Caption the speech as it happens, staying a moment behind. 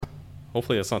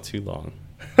Hopefully that's not too long.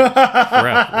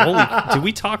 Crap. Did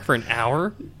we talk for an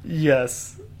hour?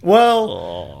 Yes.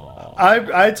 Well,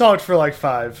 I talked for like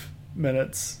 5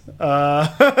 minutes.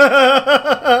 Crap.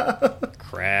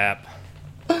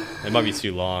 It might be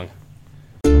too long.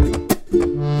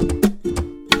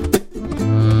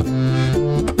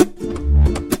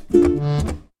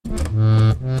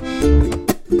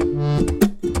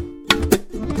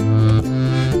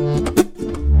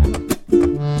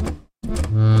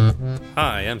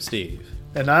 Hi, I'm Steve.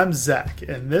 And I'm Zach,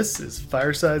 and this is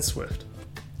Fireside Swift.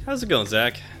 How's it going,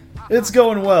 Zach? It's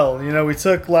going well. You know, we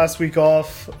took last week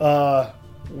off.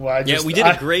 We did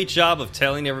a great job of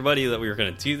telling everybody that we were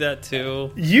going to do that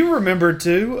too. You remembered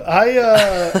too.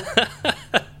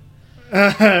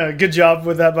 Good job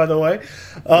with that, by the way.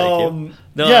 Thank you.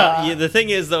 No, the thing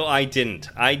is, though, I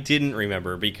didn't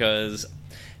remember, because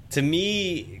to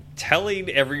me, telling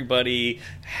everybody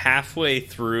halfway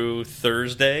through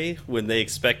Thursday when they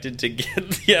expected to get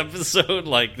the episode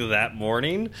like that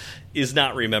morning is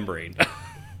not remembering.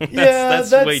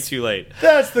 That's way too late.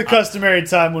 That's the customary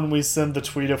time when we send the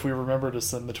tweet, if we remember to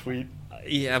send the tweet.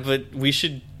 Yeah, but we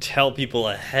should tell people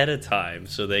ahead of time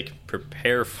so they can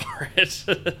prepare for it.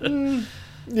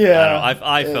 Yeah,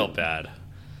 I felt bad.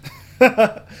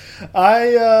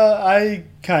 I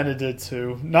kind of did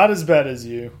too. Not as bad as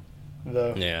you,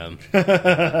 though. Yeah,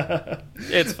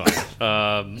 it's fine.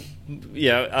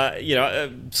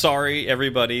 Sorry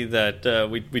everybody that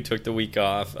we took the week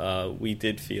off. We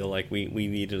did feel like we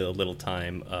needed a little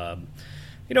time.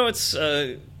 It's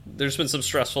there's been some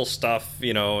stressful stuff,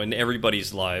 in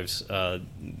everybody's lives, for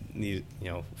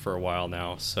a while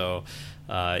now. So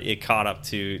it caught up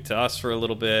to us for a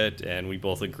little bit, and we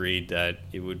both agreed that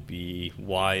it would be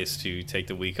wise to take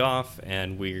the week off.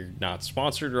 And we're not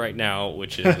sponsored right now,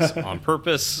 which is on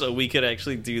purpose, so we could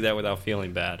actually do that without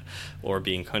feeling bad or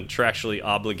being contractually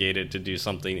obligated to do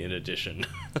something in addition.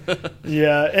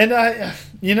 Yeah, and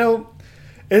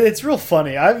it's real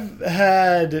funny. I've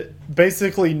had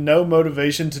basically no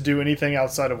motivation to do anything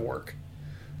outside of work.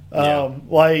 And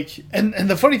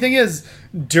the funny thing is,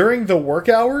 during the work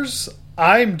hours,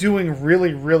 I'm doing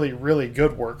really, really, really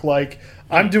good work. Like,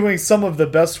 I'm doing some of the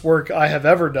best work I have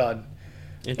ever done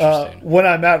when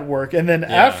I'm at work. And then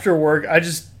after work, I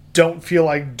just don't feel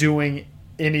like doing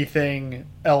anything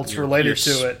else related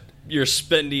to it. You're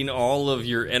spending all of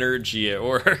your energy at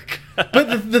work.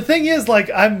 But the thing is, like,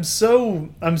 I'm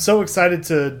so excited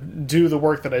to do the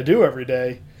work that I do every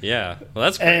day. Yeah, well,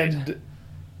 that's great. And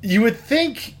you would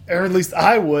think, or at least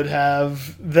I would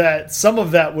have, that some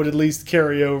of that would at least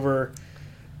carry over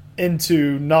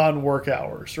into non-work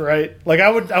hours, right? Like,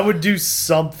 I would do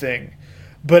something.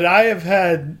 But I have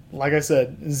had, like I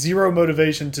said, zero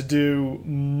motivation to do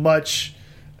much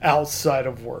outside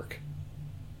of work.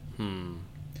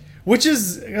 Which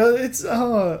is, it's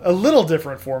a little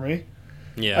different for me.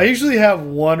 Yeah. I usually have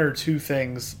 1 or 2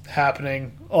 things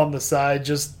happening on the side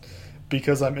just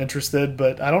because I'm interested,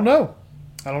 but I don't know.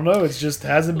 It just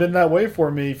hasn't been that way for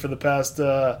me for the past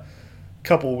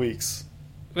couple weeks.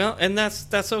 Well, and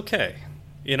that's okay.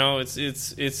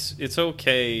 It's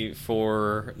okay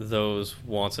for those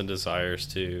wants and desires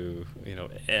to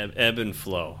ebb and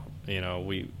flow.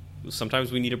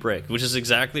 Sometimes we need a break, which is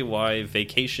exactly why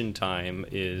vacation time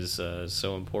is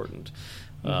so important.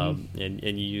 And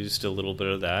you used a little bit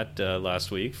of that last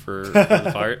week for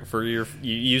the fire, you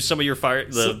used some of your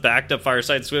backed up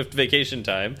Fireside Swift vacation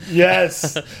time.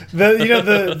 Yes,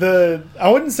 the I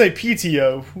wouldn't say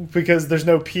PTO because there's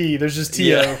no P, there's just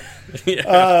TO.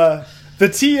 Yeah. The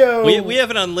TO. We have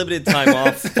an unlimited time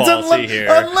off policy here.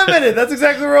 Unlimited. That's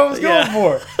exactly where I was going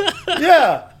for.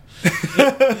 Yeah.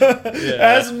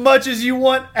 As much as you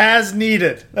want, as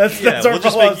needed. That's our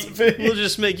philosophy. We'll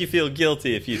just make you feel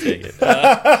guilty if you take it.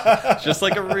 Just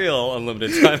like a real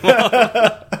unlimited time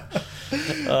off.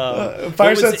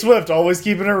 Fireside Swift, always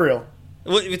keeping it real.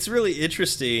 What's really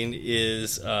interesting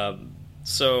is, I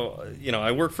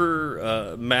work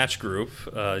for Match Group,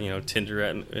 Tinder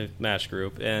at Match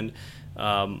Group, and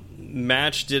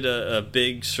Match did a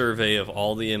big survey of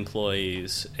all the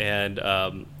employees,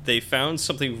 and they found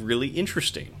something really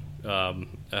interesting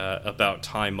about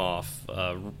time off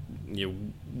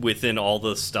within all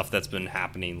the stuff that's been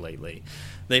happening lately.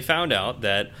 They found out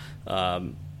that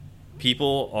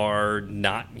people are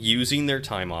not using their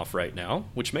time off right now,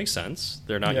 which makes sense.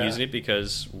 They're not using it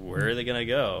because where are they going to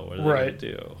go? What are they going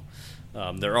to do?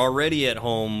 They're already at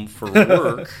home for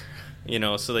work.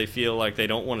 So they feel like they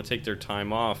don't want to take their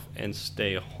time off and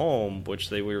stay home,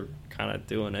 which they were kind of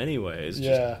doing anyways,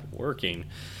 just working.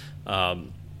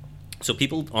 So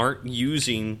people aren't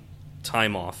using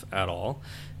time off at all.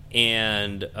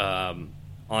 And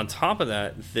on top of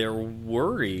that, they're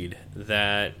worried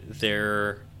that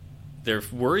they're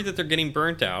worried that they're getting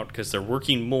burnt out because they're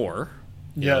working more.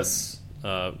 Yes.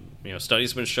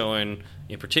 Studies have been showing,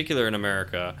 in particular in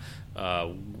America,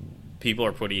 people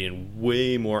are putting in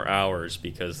way more hours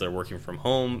because they're working from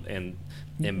home,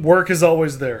 and work is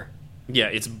always there. Yeah,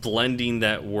 it's blending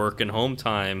that work and home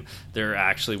time. They're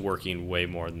actually working way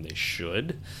more than they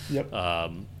should. Yep.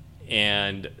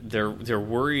 And they're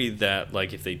worried that,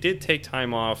 like, if they did take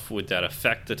time off, would that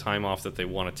affect the time off that they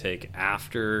want to take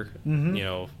after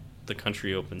the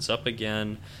country opens up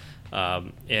again?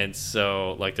 And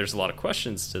so, like, there's a lot of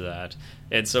questions to that.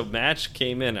 And so Match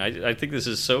came in. I think this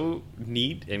is so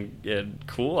neat and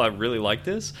cool. I really like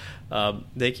this.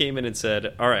 They came in and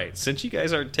said, all right, since you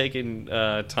guys aren't taking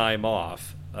time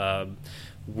off,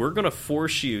 we're going to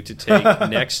force you to take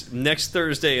next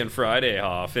Thursday and Friday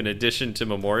off in addition to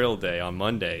Memorial Day on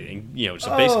Monday. And,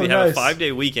 so basically have a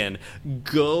 5-day weekend.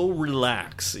 Go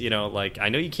relax. Like, I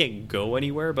know you can't go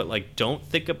anywhere, but, like, don't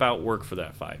think about work for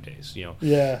that 5 days.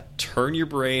 Yeah. Turn your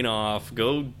brain off.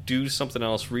 Go do something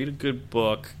else. Read a good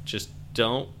book. Just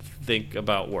don't think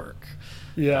about work.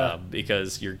 Yeah.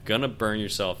 Because you're going to burn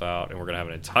yourself out, and we're going to have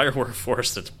an entire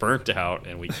workforce that's burnt out,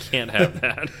 and we can't have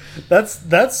that.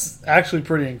 That's actually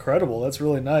pretty incredible. That's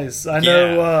really nice. I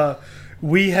know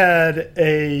we had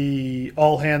a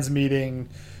all-hands meeting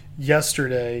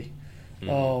yesterday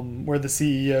where the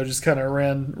CEO just kind of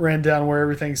ran down where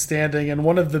everything's standing, and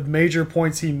one of the major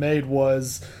points he made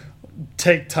was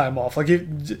take time off. Like,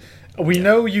 we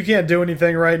know you can't do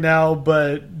anything right now,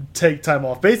 but take time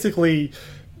off. Basically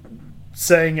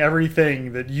saying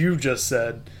everything that you just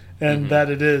said, and that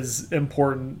it is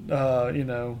important,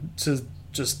 to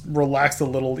just relax a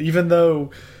little, even though,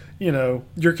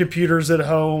 your computer's at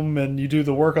home and you do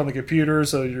the work on the computer,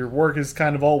 so your work is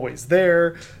kind of always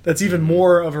there. That's even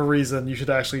more of a reason you should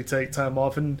actually take time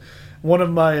off. And one of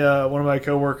my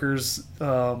coworkers,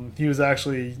 he was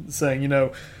actually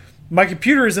saying, my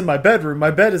computer is in my bedroom.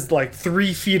 My bed is like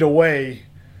 3 feet away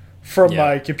from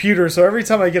my computer, so every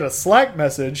time I get a Slack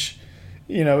message,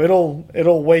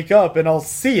 it'll wake up and I'll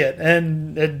see it,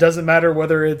 and it doesn't matter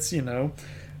whether it's 4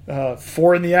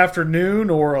 in the afternoon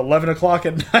or 11 o'clock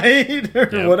at night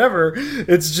or whatever.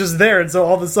 It's just there, and so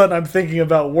all of a sudden I'm thinking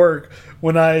about work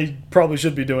when I probably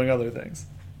should be doing other things.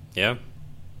 Yeah,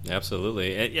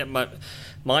 absolutely. And yeah,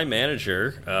 my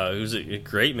manager, who's a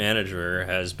great manager,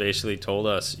 has basically told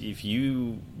us, if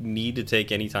you need to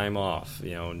take any time off,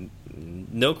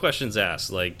 no questions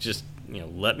asked. Like, just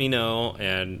let me know,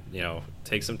 and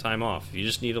take some time off. If you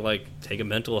just need to, like, take a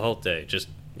mental health day, just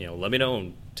let me know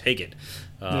and take it,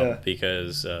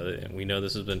 because we know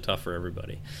this has been tough for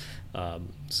everybody.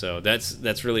 So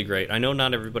that's really great. I know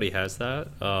not everybody has that,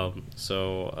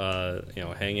 so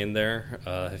hang in there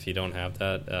if you don't have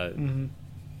that.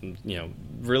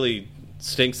 Really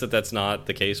stinks that that's not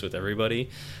the case with everybody.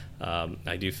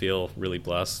 I do feel really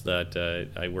blessed that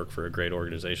I work for a great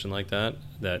organization like that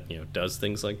does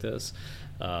things like this.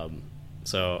 Hang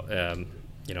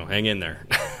in there.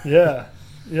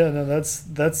 No,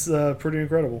 that's pretty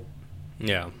incredible.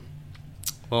 Yeah.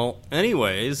 Well,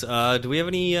 anyways, do we have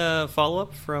any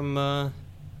follow-up from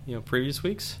previous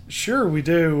weeks? Sure, we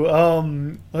do.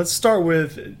 Let's start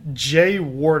with Jay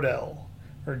Wardell.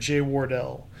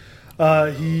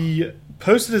 He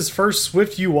posted his first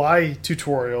Swift UI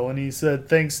tutorial, and he said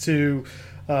thanks to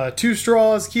Two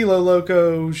Straws, Kilo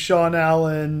Loco, Sean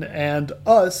Allen, and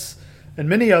us, and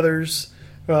many others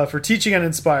for teaching and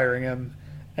inspiring him.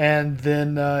 And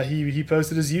then he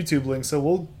posted his YouTube link,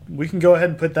 so we can go ahead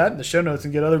and put that in the show notes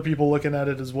and get other people looking at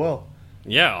it as well.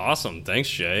 Yeah, awesome. Thanks,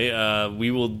 Jay.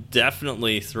 We will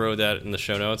definitely throw that in the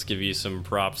show notes, give you some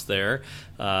props there.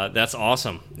 That's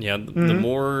awesome. Yeah, the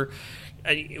more...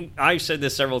 I've said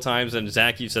this several times, and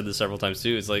Zach, you've said this several times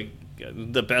too. It's like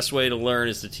the best way to learn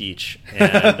is to teach,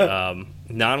 and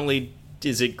not only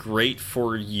is it great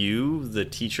for you, the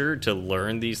teacher, to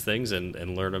learn these things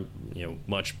and learn them,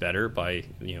 much better by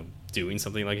doing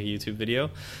something like a YouTube video.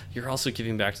 You're also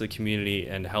giving back to the community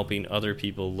and helping other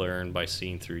people learn by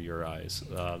seeing through your eyes.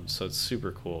 So it's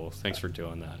super cool. Thanks for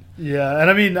doing that. Yeah, and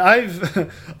I mean,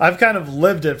 I've kind of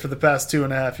lived it for the past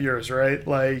 2.5 years, right?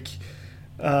 Like.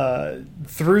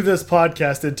 Through this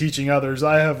podcast and teaching others,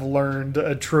 I have learned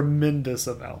a tremendous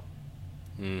amount.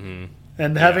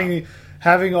 And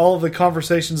having all of the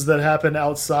conversations that happen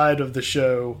outside of the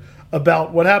show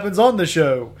about what happens on the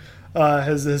show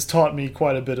has taught me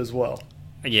quite a bit as well.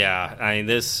 Yeah,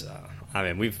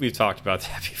 we've talked about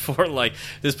that before. Like,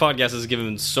 this podcast has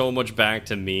given so much back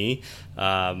to me.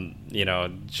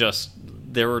 Just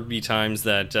there would be times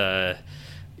that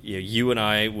you and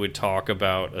I would talk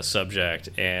about a subject,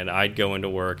 and I'd go into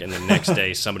work, and the next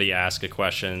day somebody asked a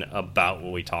question about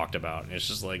what we talked about, and it's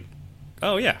just like,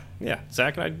 oh yeah,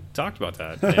 Zach and I talked about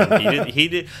that. And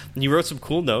he wrote some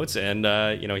cool notes, and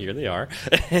here they are.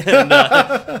 And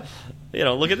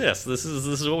look at this. This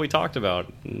is what we talked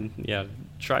about. And, yeah,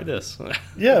 try this.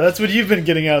 Yeah, that's what you've been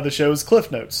getting out of the show is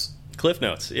Cliff Notes. Cliff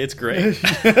Notes. It's great.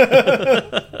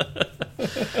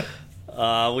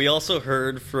 We also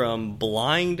heard from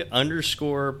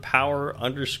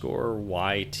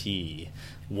blind_power_YT.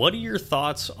 What are your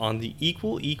thoughts on the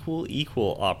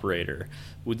equal operator?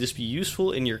 Would this be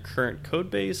useful in your current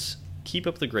code base? Keep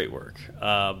up the great work.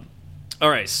 All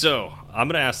right, so I'm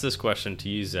going to ask this question to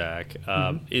you, Zach.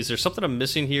 Is there something I'm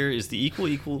missing here? Is the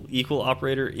equal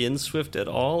operator in Swift at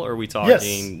all, or are we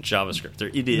talking JavaScript?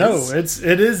 It is. No,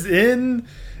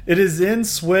 it is in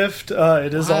Swift.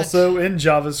 It is also in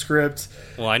JavaScript.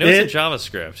 Well, I know it's in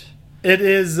JavaScript. It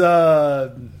is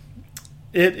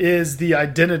the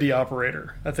identity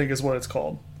operator, I think is what it's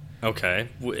called. Okay.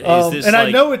 Is this I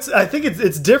know I think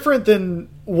it's different than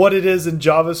what it is in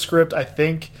JavaScript, I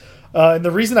think. And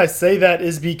the reason I say that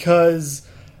is because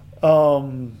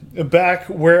back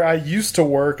where I used to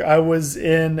work, I was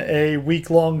in a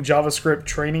week-long JavaScript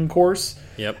training course.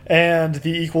 Yep. And the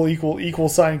equal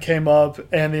sign came up,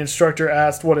 and the instructor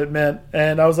asked what it meant,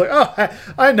 and I was like, "Oh,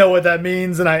 I know what that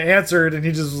means," and I answered, and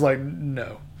he just was like,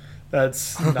 "No,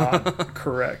 that's not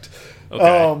correct."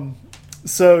 Okay.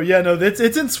 So yeah, no, it's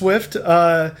in Swift.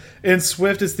 In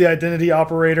Swift, it's the identity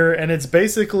operator, and it's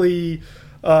basically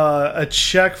a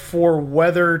check for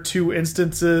whether two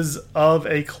instances of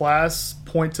a class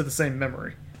point to the same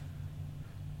memory.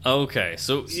 Okay,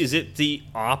 so is it the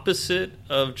opposite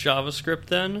of JavaScript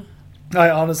then?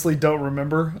 I honestly don't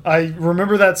remember. I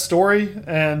remember that story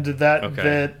and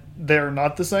that they're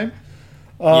not the same.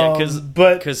 Yeah,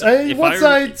 once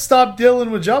I stopped dealing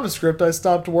with JavaScript, I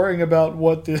stopped worrying about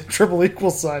what the triple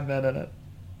equal sign meant in it.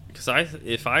 Because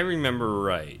if I remember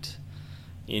right,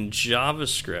 in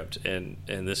JavaScript, and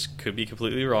this could be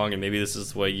completely wrong, and maybe this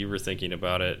is the way you were thinking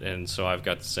about it, and so I've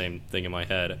got the same thing in my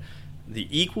head. The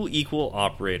equal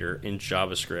operator in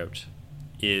JavaScript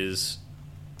is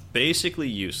basically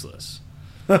useless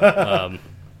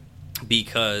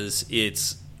because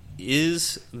is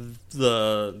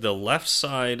the left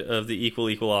side of the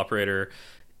equal operator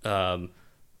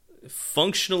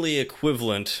functionally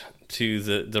equivalent to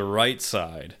the right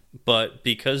side, but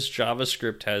because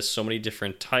JavaScript has so many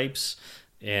different types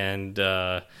and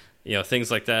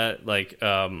things like that, like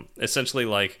essentially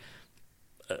like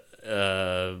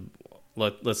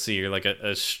let's see here, like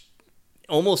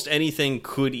almost anything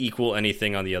could equal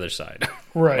anything on the other side.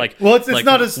 Right. Like, well, it's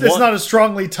not a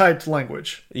strongly typed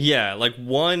language. Yeah, like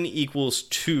 1 equals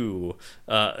 2,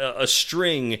 a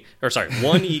string, or sorry,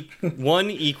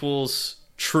 1 equals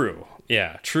true.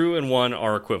 Yeah, true and 1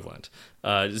 are equivalent.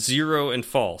 0 and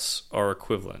false are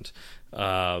equivalent.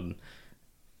 Any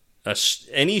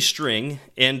string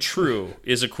and true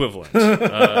is equivalent.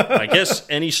 I guess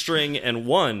any string and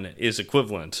 1 is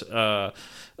equivalent.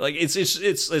 Like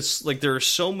it's like there are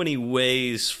so many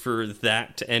ways for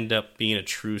that to end up being a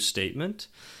true statement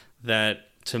that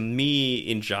to me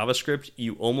in JavaScript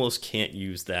you almost can't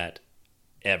use that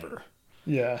ever.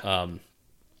 Yeah.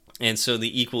 And so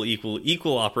the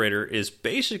equal operator is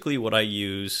basically what I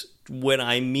use when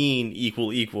I mean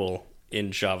equal in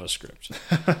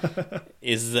JavaScript.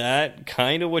 Is that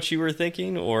kind of what you were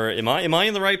thinking, or am I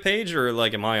in the right page, or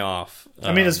like am I off?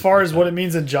 I mean, as far as what it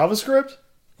means in JavaScript,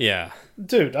 yeah,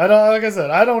 dude, I don't. Like I said,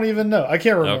 I don't even know. I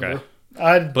can't remember.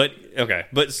 Okay.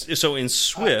 But so in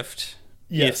Swift,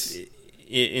 yes,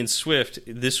 in Swift,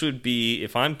 this would be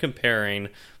if I'm comparing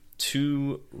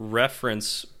two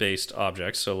reference-based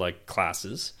objects, so like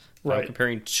classes. Right. I'm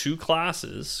comparing two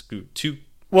classes, two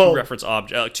reference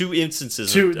object, two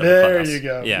instances of a class. There you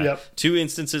go. Yeah, yep. Two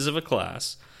instances of a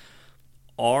class.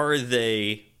 Are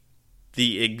they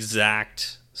the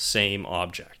exact same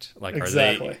object? Like,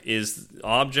 exactly. Is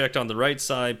object on the right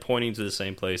side pointing to the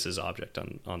same place as object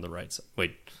on the right side?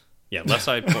 Wait, yeah, left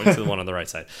side pointing to the one on the right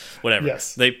side. Whatever.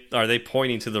 Yes. Are they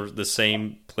pointing to the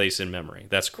same place in memory?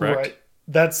 That's correct. Right.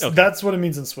 That's what it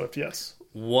means in Swift. Yes.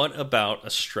 What about a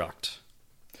struct?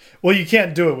 Well, you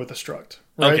can't do it with a struct,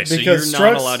 right? Okay, so because you're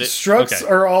not allowed to. Structs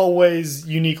are always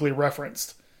uniquely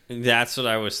referenced. That's what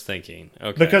I was thinking.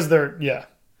 Okay, because they're yeah.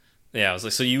 I was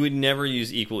like, so you would never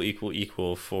use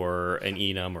equal for an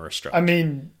enum or a struct. I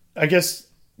mean, I guess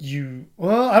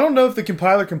well, I don't know if the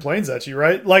compiler complains at you,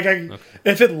 right? Like,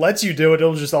 if it lets you do it,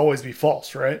 it'll just always be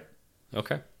false, right?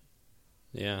 Okay.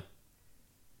 Yeah.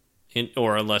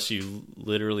 Or unless you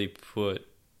literally put...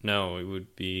 No, it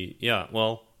would be... Yeah,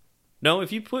 well... No,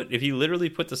 if you literally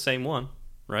put the same one,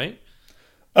 right?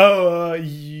 Oh,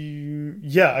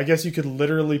 yeah. I guess you could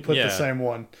literally put the same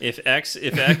one. If x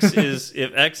is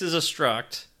if x is a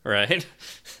struct, right?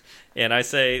 And I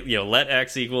say, let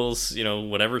x equals,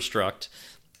 whatever struct,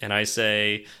 and I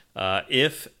say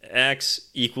if x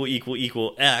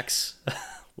equal x,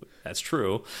 that's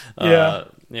true. Yeah,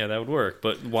 that would work.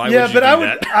 But why would you do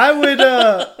that? I would.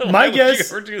 My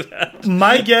guess. Would you ever do that?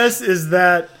 My guess is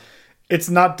that it's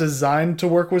not designed to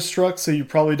work with structs, so you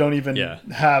probably don't even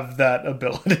have that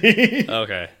ability.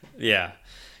 Okay. Yeah.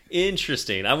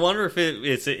 Interesting. I wonder if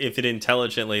it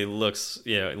intelligently looks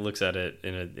at it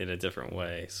in a different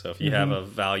way. So if you have a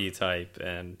value type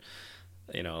and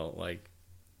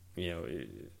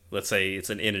let's say it's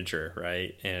an integer,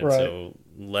 right? And so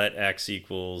let x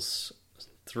equals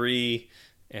 3,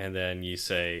 and then you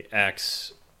say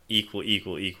x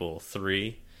equal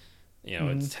 3.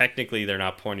 It's technically they're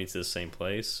not pointing to the same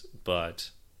place, but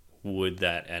would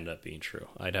that end up being true?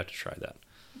 I'd have to try that.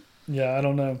 Yeah, I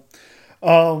don't know.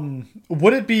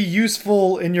 Would it be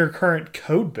useful in your current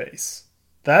code base?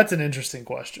 That's an interesting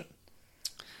question.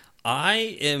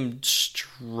 I am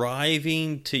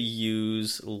striving to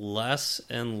use less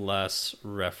and less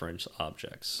reference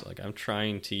objects. Like I'm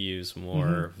trying to use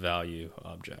more value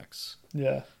objects.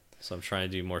 Yeah. So I'm trying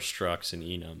to do more structs and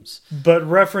enums. But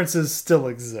references still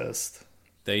exist.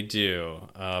 They do,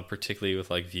 particularly with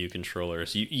like view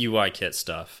controllers, UIKit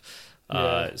stuff.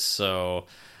 So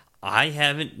I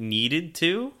haven't needed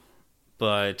to,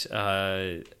 but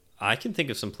I can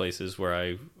think of some places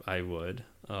where I would.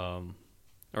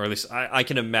 Or at least I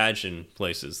can imagine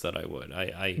places that I would.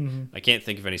 I can't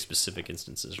think of any specific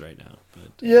instances right now.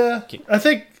 But yeah, I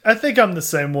think I'm the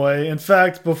same way. In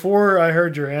fact, before I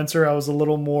heard your answer, I was a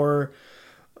little more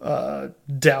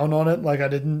down on it. Like I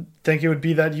didn't think it would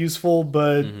be that useful,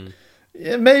 but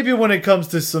maybe when it comes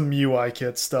to some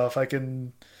UIKit stuff, I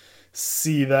can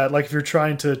see that. Like if you're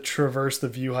trying to traverse the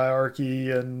view hierarchy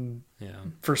and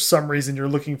for some reason you're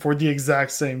looking for the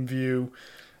exact same view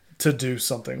to do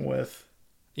something with.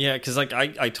 Yeah, because like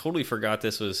I totally forgot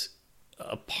this was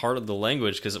a part of the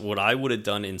language. Because what I would have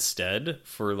done instead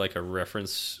for like a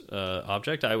reference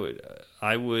object, I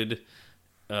would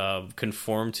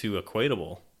conform to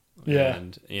equatable,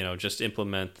 and just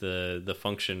implement the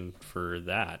function for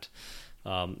that.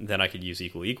 Then I could use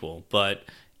equal. But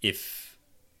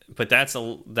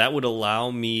that would allow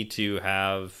me to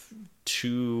have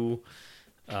two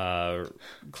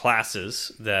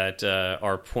classes that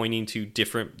are pointing to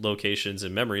different locations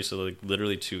in memory, so like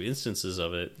literally two instances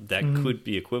of it that could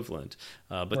be equivalent.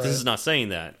 But this is not saying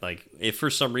that. Like if for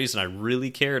some reason I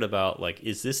really cared about like,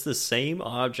 is this the same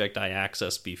object I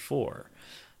accessed before?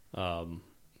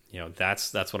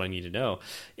 That's what I need to know.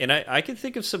 And I can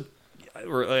think of some,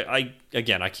 or I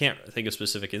can't think of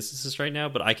specific instances right now,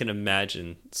 but I can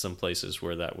imagine some places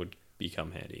where that would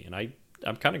become handy. And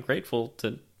I'm kind of grateful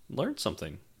to learn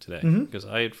something today because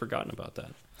I had forgotten about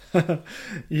that.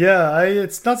 Yeah,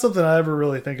 it's not something I ever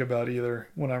really think about either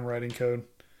when I'm writing code.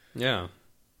 Yeah.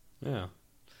 All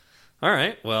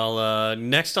right. Well,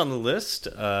 next on the list,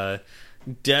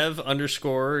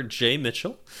 dev_J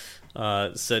Mitchell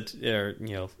said,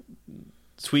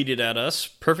 tweeted at us,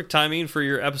 perfect timing for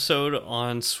your episode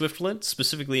on Swiftlint,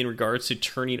 specifically in regards to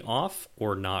turning off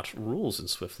or not rules in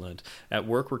Swiftlint. At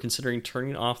work, we're considering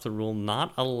turning off the rule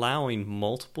not allowing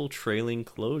multiple trailing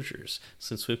closures,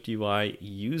 since SwiftUI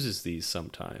uses these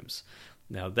sometimes.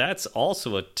 Now, that's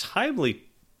also a timely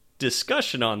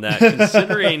discussion on that,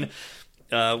 considering...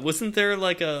 wasn't there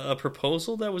like a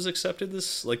proposal that was accepted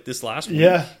this last week?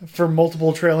 Yeah, for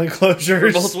multiple trailing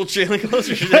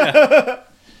closures. Yeah.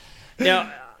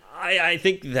 Now, I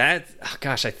think that,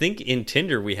 I think in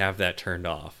Tinder we have that turned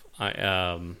off.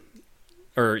 Turned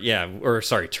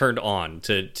on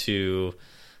to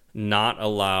not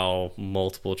allow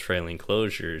multiple trailing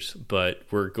closures, but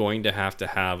we're going to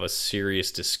have a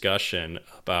serious discussion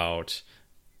about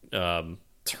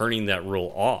turning that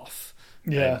rule off.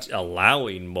 And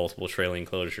allowing multiple trailing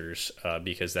closures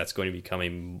because that's going to be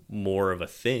becoming more of a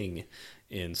thing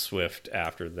in Swift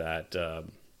after that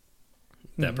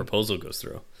that proposal goes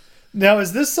through. Now,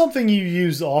 is this something you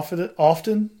use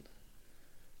often?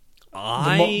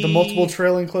 The multiple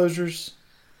trailing closures?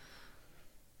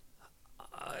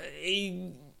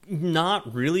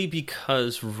 Not really,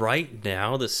 because right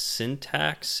now the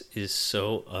syntax is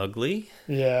so ugly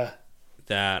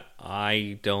that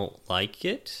I don't like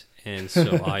it. And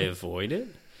so I avoid it.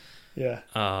 Yeah.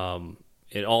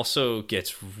 It also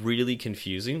gets really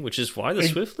confusing, which is why the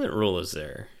Swiftlint rule is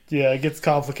there. Yeah, it gets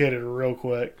complicated real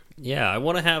quick. Yeah, I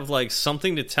want to have like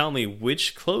something to tell me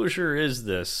which closure is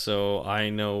this, so I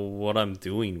know what I'm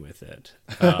doing with it.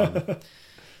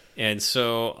 And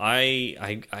so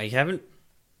I haven't.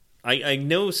 I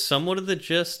know somewhat of the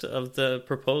gist of the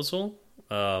proposal.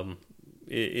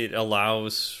 It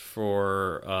allows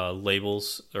for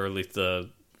labels, or at least the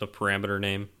parameter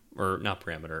name, or not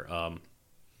parameter.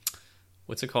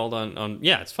 What's it called on?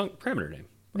 Yeah, it's parameter name.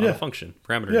 Yeah. Function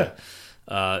parameter name.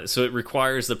 So it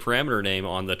requires the parameter name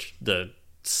on the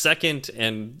second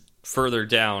and further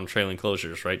down trailing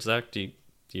closures, right, Zach? Did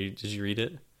you read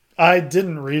it? I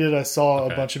didn't read it. I saw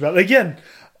a bunch about it. Again,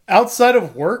 outside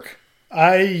of work,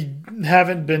 I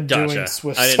haven't been doing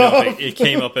Swift I didn't stuff. know if it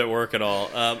came up at work at all.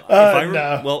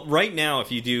 No. Well, right now,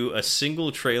 if you do a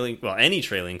single any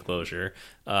trailing closure,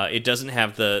 it doesn't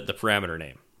have the parameter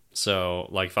name. So,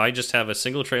 like, if I just have a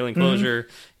single trailing closure,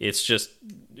 it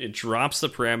drops the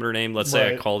parameter name. Let's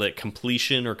say I called it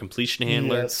completion or completion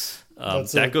handler. Yes.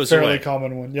 That's a goes fairly away.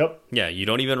 common one. Yep. Yeah, you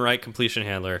don't even write completion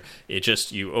handler. It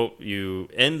just you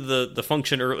end the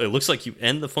function early. It looks like you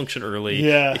end the function early.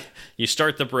 Yeah. You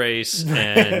start the brace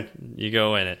and you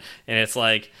go in it, and it's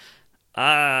like,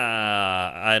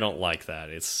 I don't like that.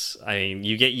 I mean,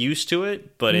 you get used to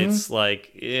it, but it's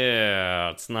like, yeah,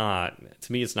 it's not.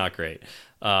 To me, it's not great.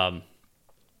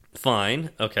 Fine,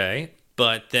 okay.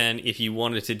 But then if you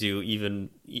wanted to do even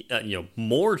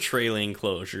more trailing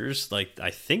closures, like,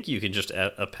 I think you can just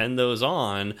append those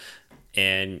on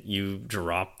and you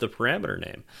drop the parameter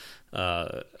name.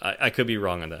 I could be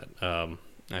wrong on that.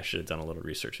 I should have done a little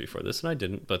research before this, and I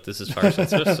didn't, but this is Fireside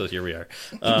Swift, so here we are.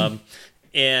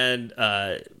 And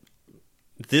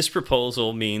this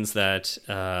proposal means that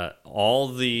all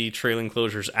the trailing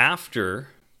closures after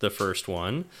the first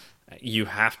one, you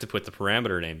have to put the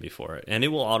parameter name before it, and it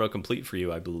will autocomplete for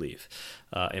you, I believe,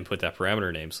 and put that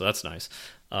parameter name. So that's nice.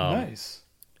 Nice.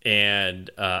 And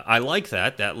I like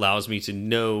that. That allows me to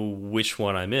know which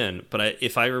one I'm in. But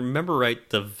if I remember right,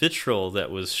 the vitriol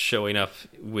that was showing up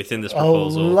within this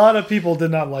proposal, a lot of people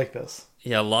did not like this.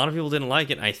 Yeah, a lot of people didn't like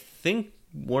it. And I think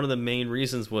one of the main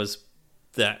reasons was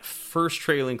that first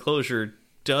trailing closure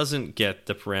doesn't get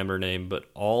the parameter name, but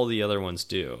all the other ones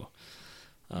do.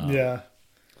 Yeah.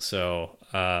 So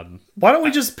why don't we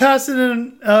just pass it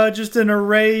in just an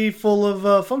array full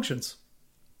of functions?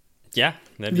 Yeah,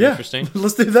 that'd be interesting.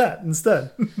 Let's do that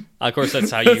instead. Of course, that's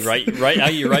how you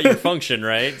write your function,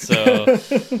 right? So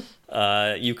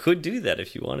you could do that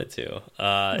if you wanted to.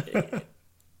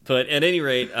 But at any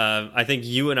rate, I think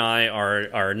you and I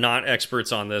are not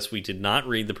experts on this. We did not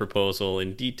read the proposal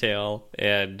in detail,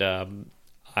 and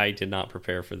I did not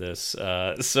prepare for this,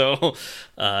 so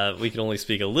we can only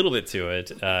speak a little bit to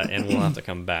it, and we'll have to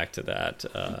come back to that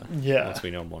once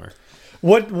we know more.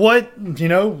 What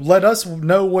let us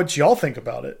know what y'all think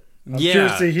about it. I'm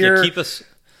curious to hear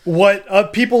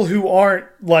what people who aren't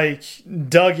like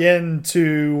dug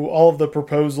into all of the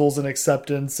proposals and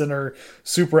acceptance and are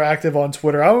super active on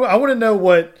Twitter. I want to know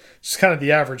what just kind of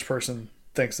the average person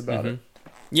thinks about it.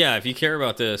 Yeah, if you care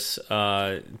about this,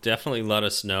 definitely let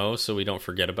us know so we don't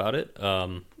forget about it.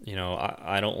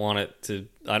 I don't want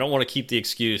to keep the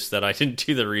excuse that I didn't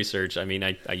do the research. I mean,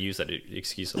 I use that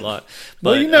excuse a lot.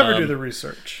 But, well, you never do the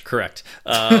research. Correct.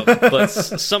 But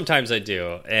sometimes I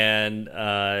do. And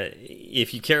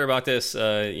if you care about this,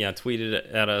 tweet it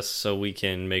at us so we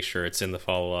can make sure it's in the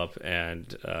follow-up,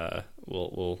 and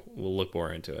we'll look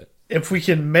more into it. If we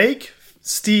can make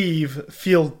Steve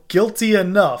feel guilty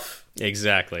enough,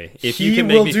 exactly. If he you can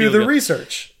will do the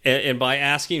research. And by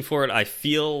asking for it, I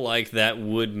feel like that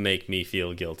would make me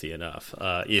feel guilty enough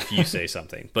if you say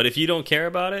something. But if you don't care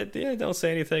about it, don't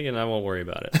say anything, and I won't worry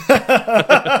about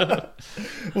it.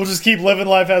 We'll just keep living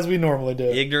life as we normally do.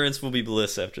 Ignorance will be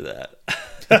bliss after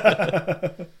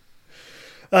that.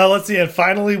 Let's see. And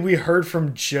finally, we heard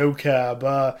from Joe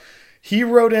Cab. He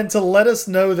wrote in to let us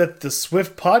know that the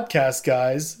Swift podcast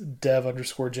guys,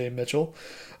 Dev_J Mitchell,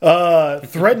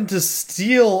 threatened to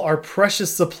steal our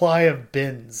precious supply of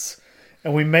bins,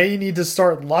 and we may need to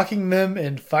start locking them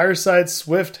in Fireside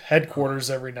Swift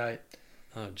headquarters every night.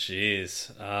 Oh,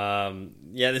 jeez.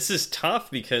 Yeah, this is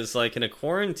tough because, like, in a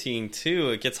quarantine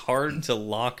too, it gets hard to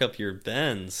lock up your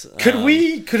bins. Could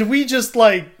we just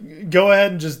like go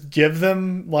ahead and just give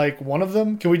them like one of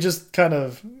them? Can we just kind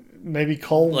of maybe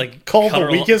call the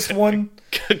weakest one?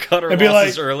 Cut our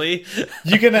losses early.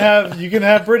 You can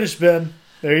have British bin.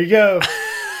 There you go.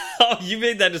 Oh, you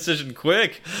made that decision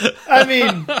quick. I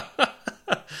mean,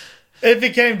 if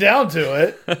it came down to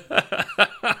it.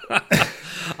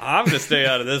 I'm going to stay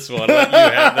out of this one. Let you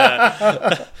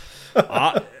have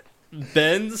that.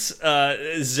 Ben's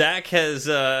Zach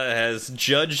has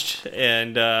judged,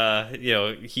 and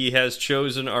he has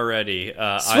chosen already.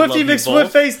 Swifty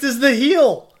McSwift-faced is the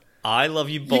heel. I love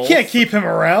you both. You can't keep him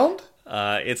around.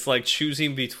 It's like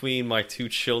choosing between my two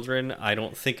children. I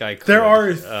don't think I could. There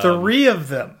are 3 of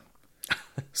them.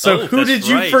 So who did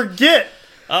you forget?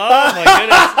 Oh my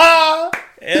goodness!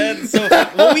 And so,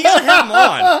 we gotta have him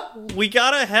on. We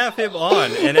gotta have him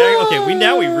on. And okay, we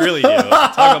really do.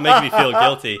 Talk about making me feel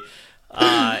guilty.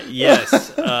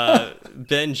 Yes,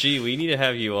 Ben G, we need to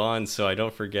have you on so I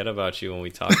don't forget about you when we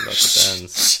talk about the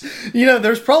Bens.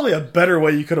 There's probably a better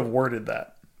way you could have worded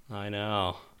that. I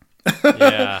know.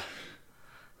 Yeah.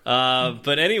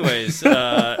 But anyways,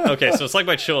 okay, so it's like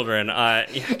my children.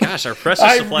 Gosh, our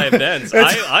precious supply of Bens.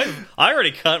 I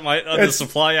already cut the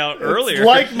supply out earlier. It's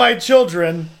like my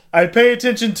children. I pay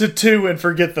attention to 2 and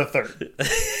forget the 3rd.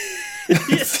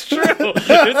 It's true.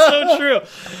 It's so true.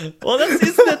 Well,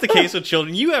 isn't that the case with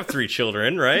children? You have 3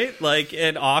 children, right?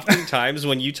 And oftentimes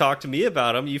when you talk to me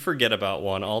about them, you forget about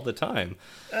one all the time.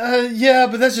 Yeah,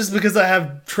 but that's just because I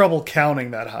have trouble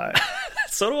counting that high.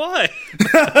 So do I.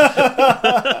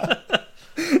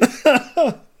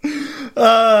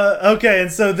 Okay,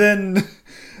 and so then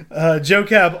Joe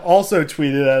Cab also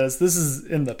tweeted at us. This is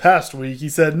in the past week. He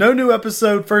said, "No new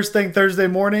episode first thing Thursday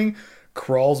morning.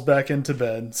 Crawls back into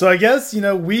bed." So I guess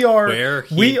we are where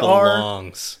he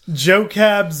belongs. Joe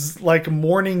Cab's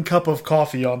morning cup of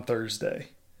coffee on Thursday,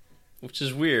 which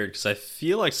is weird because I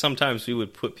feel like sometimes we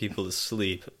would put people to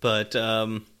sleep, but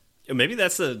maybe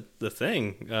that's the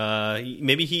thing.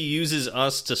 Maybe he uses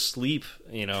us to sleep.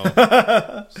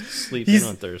 Sleep in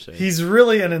on Thursday. He's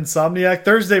really an insomniac.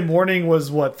 Thursday morning was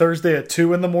Thursday at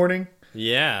 2 in the morning.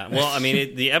 Yeah. Well, I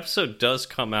mean, the episode does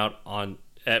come out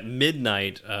at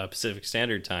midnight Pacific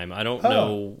Standard Time. I don't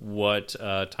know what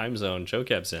time zone Joe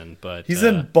Cab's in, but he's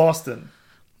in Boston.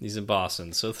 He's in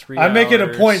Boston, so 3 I hours. make it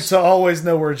a point to always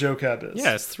know where Joe Cab is.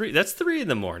 Yeah, it's 3. That's 3 in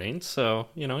the morning, so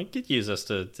he could use us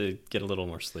to get a little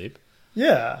more sleep.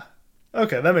 Yeah.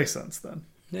 Okay, that makes sense then.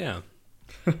 Yeah.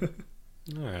 All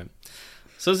right.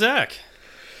 So Zach.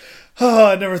 Oh,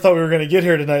 I never thought we were going to get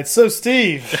here tonight. So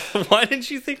Steve, why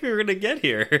didn't you think we were going to get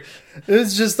here? It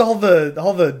was just all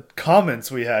the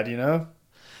comments we had.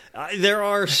 There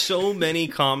are so many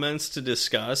comments to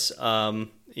discuss.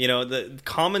 The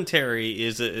commentary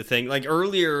is a thing. Like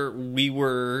earlier, we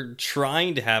were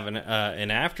trying to have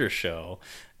an after show,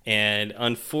 and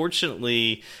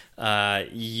unfortunately,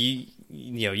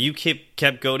 you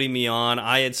kept goading me on.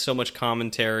 I had so much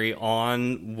commentary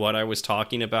on what I was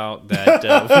talking about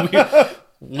that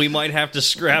we might have to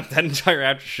scrap that entire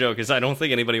after show because I don't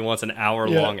think anybody wants an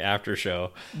hour-long after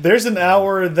show. There's an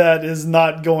hour that is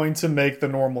not going to make the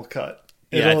normal cut.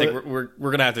 I think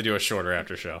we're gonna have to do a shorter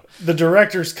after show. The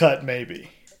director's cut, maybe.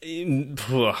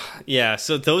 Yeah.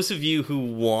 So those of you who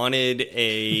wanted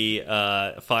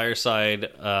a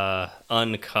fireside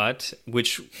uncut,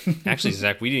 which actually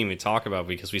Zach, we didn't even talk about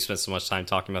because we spent so much time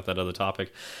talking about that other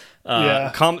topic.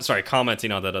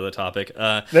 Commenting on that other topic.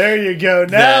 There you go.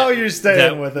 Now you're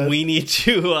staying with it. We need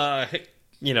to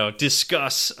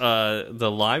discuss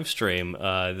the live stream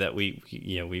that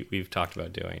we've talked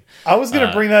about doing. I was going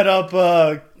to bring that up.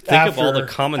 Think of all the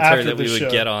commentary that we would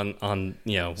get on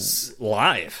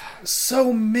live.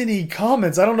 So many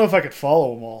comments. I don't know if I could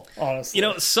follow them all, honestly.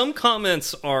 Some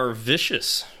comments are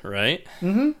vicious, right?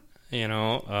 Mm-hmm.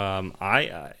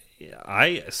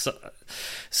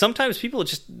 Sometimes people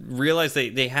just realize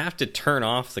they have to turn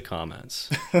off the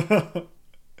comments.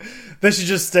 They should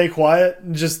just stay quiet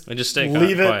and just leave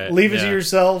it to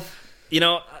yourself.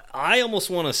 I almost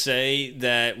want to say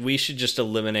that we should just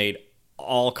eliminate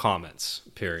all comments.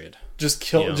 Period. Just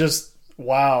kill. Just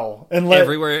wow. And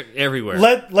everywhere.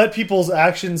 Let people's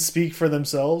actions speak for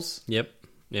themselves. Yep.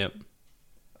 That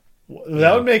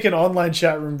would make an online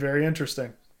chat room very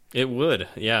interesting. It would.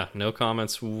 Yeah. No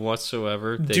comments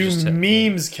whatsoever. Do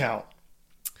memes count?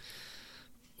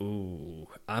 Ooh,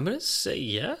 I'm gonna say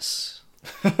yes.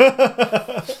 I'm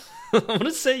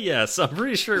gonna say yes. I'm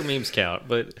pretty sure memes count,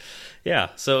 but yeah.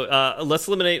 So let's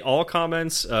eliminate all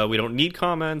comments. We don't need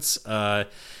comments.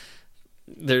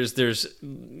 There's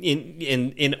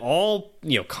in all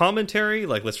commentary.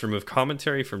 Let's remove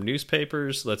commentary from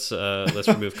newspapers. Let's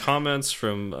remove comments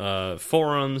from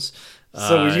forums.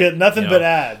 So we get nothing but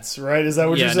ads, right? Is that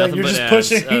what you're saying? You're just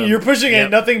pushing. You're pushing a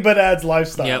nothing but ads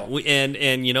lifestyle. Yeah,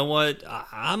 and you know what?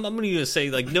 I'm going to say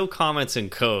no comments in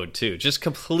code too. Just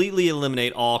completely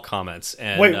eliminate all comments,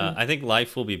 and I think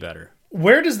life will be better.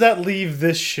 Where does that leave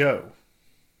this show?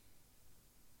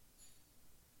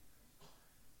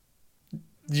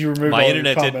 you removed My all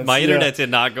internet your did. comments. My Yeah. internet did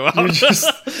not go out.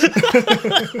 Just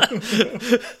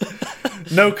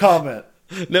no comment.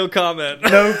 No comment.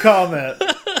 No comment.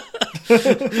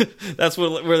 That's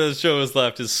where the show is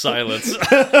left, is silence.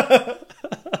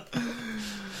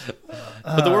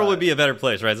 But the world would be a better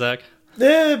place, right, Zach?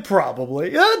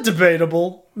 Probably.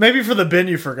 Debatable. Maybe for the bin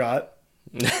you forgot.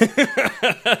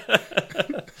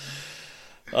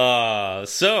 How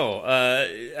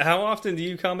often do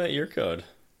you comment your code?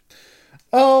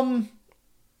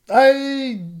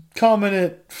 I comment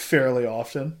it fairly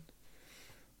often.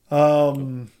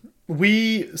 So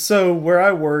where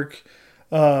I work,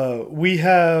 we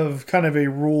have kind of a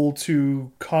rule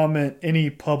to comment any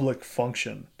public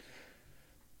function.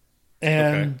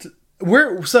 And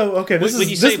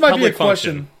this might be a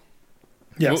question.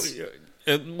 Yes.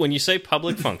 When you say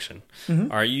public function,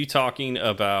 are you talking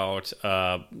about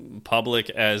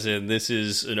public as in this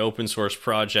is an open source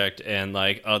project and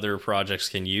like other projects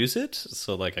can use it?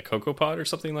 So like a CocoaPod or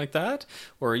something like that?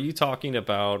 Or are you talking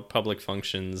about public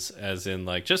functions as in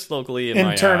like just locally in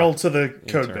internal my app? To the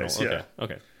code base? Okay. Yeah.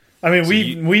 Okay. I mean,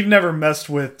 we've never messed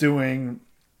with doing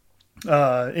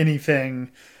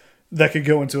anything that could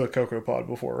go into a CocoaPod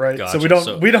before, right? Gotcha.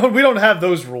 So we don't have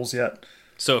those rules yet.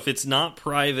 So if it's not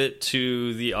private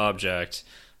to the object,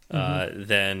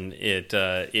 then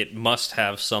it must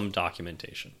have some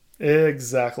documentation.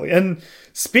 Exactly. And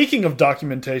speaking of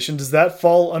documentation, does that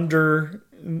fall under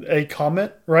a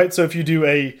comment, right? So if you do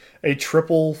a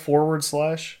triple /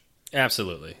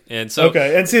 Absolutely. And so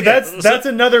okay, and see that's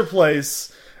another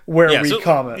place where we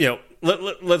comment. You know,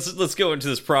 let's go into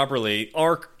this properly.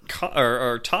 Our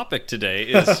topic today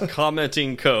is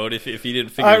commenting code. If you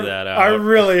didn't figure that out, I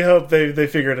really hope they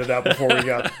figured it out before we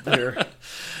got here.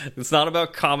 It's not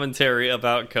about commentary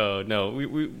about code. No,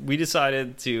 we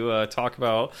decided to talk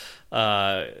about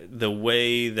the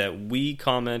way that we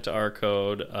comment our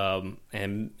code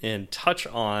and touch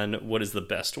on what is the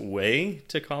best way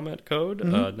to comment code.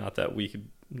 Not that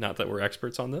we're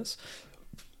experts on this.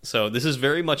 So this is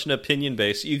very much an opinion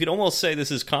based. You could almost say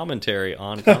this is commentary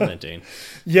on commenting.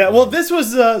 Yeah, well, this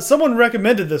was someone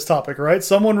recommended this topic, right?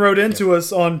 Someone wrote into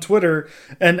us on Twitter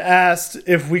and asked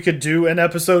if we could do an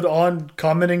episode on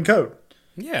commenting code.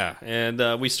 Yeah,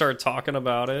 and we started talking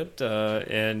about it,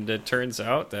 and it turns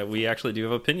out that we actually do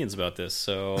have opinions about this.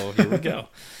 So here we go.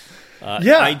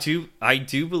 Yeah, I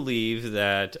do believe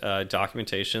that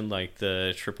documentation like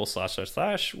the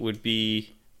 // would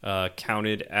be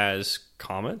counted as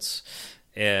comments,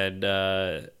 and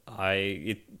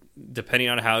depending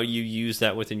on how you use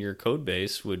that within your code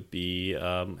base would be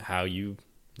how you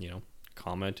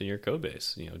comment in your code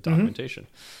base, documentation.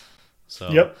 So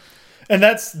yep. And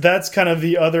that's kind of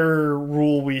the other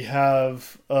rule we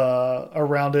have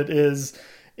around it is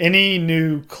any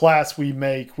new class we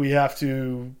make, we have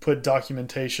to put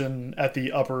documentation at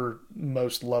the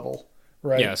uppermost level.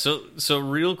 Right. Yeah, so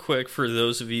real quick, for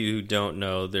those of you who don't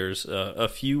know, there's a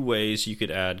few ways you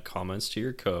could add comments to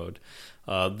your code.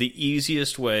 The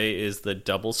easiest way is the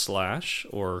 /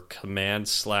 or command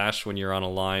 / when you're on a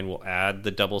line will add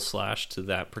the / to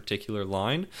that particular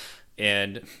line.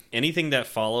 And anything that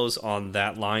follows on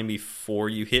that line before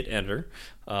you hit enter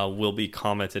will be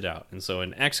commented out. And so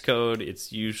in Xcode,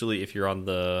 it's usually if you're on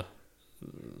the,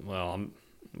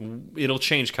 it'll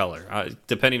change color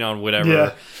depending on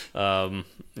whatever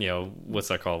what's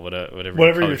that called,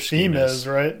 whatever your theme is,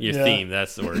 right? Your theme,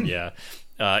 that's the word. Yeah.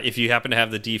 If you happen to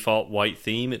have the default white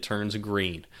theme, it turns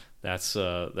green. That's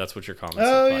what your comments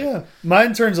look like. Yeah,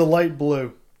 mine turns a light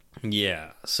blue.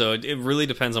 Yeah, so it really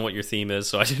depends on what your theme is.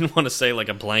 So I didn't want to say like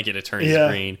a blanket it turns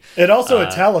green. It also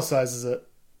italicizes it.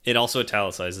 It also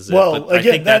italicizes it. Well, but again,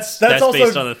 I think that's also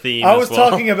based on the theme. I was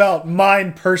talking about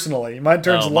mine personally. Mine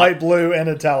turns light blue and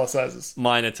italicizes.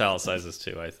 Mine italicizes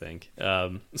too, I think.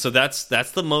 So that's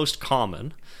the most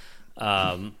common.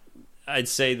 I'd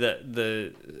say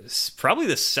that probably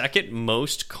the second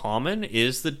most common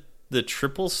is the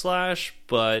 //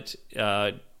 but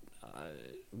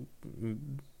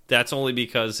that's only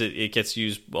because it gets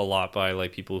used a lot by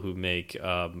like people who make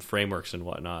frameworks and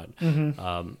whatnot.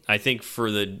 I think for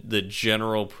the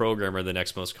general programmer, the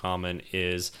next most common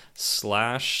is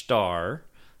 /*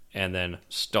 and then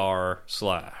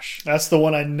 */. That's the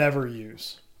one I never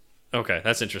use. Okay,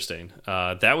 that's interesting.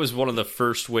 That was one of the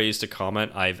first ways to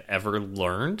comment I've ever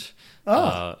learned.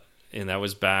 And that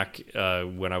was back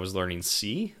when I was learning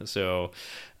C. So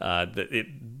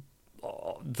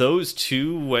those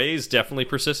two ways definitely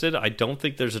persisted. I don't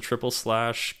think there's a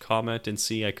 // comment in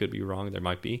C. I could be wrong. There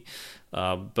might be.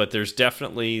 But there's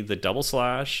definitely the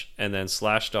 // and then /*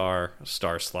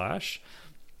 *//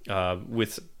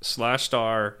 with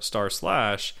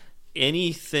 /* *//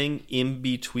 anything in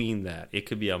between that. It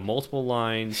could be a multiple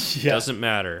lines, Yeah. doesn't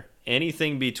matter.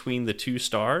 Anything between the 2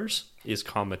 stars is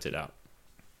commented out.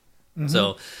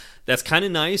 So that's kind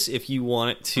of nice if you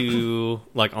want it to,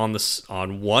 like,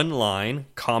 on one line,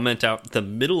 comment out the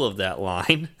middle of that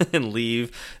line and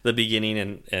leave the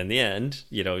beginning and the end.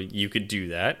 You know, you could do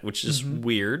that, which is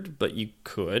weird, but you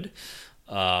could.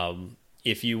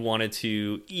 If you wanted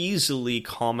to easily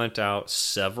comment out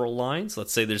several lines,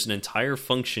 let's say there's an entire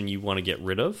function you want to get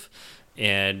rid of,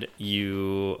 and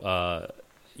you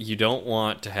don't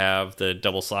want to have the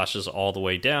double slashes all the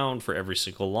way down for every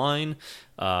single line.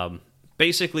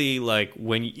 Basically, like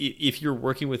if you're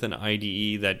working with an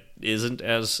IDE that isn't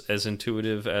as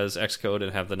intuitive as Xcode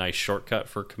and have the nice shortcut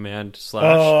for command slash.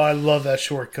 Oh, I love that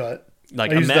shortcut.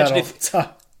 Like I use that all the time.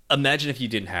 Imagine if you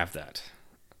didn't have that.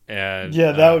 And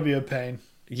Yeah, that would be a pain.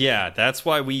 yeah, that's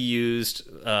why we used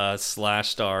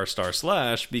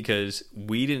 /*// because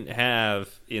we didn't have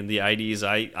in the IDEs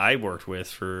I worked with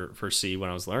for C when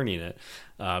I was learning it.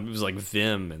 It was like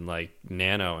Vim and like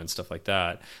Nano and stuff like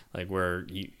that, like where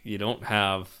you don't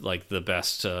have like the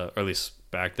best, or at least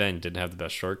back then didn't have the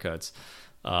best shortcuts.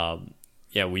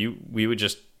 Yeah, we would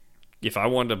just, if I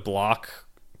wanted to block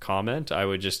comment, I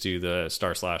would just do the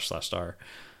 //*.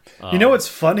 You know what's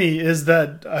funny is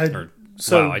that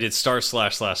Wow, I did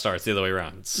 ///. It's the other way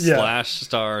around. Yeah.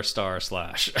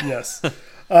 /*// Yes.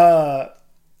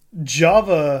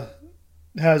 Java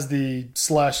has the / and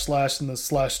the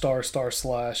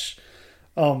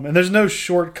 /*/. And there's no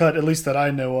shortcut, at least that I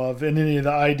know of, in any of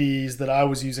the IDEs that I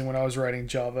was using when I was writing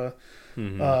Java.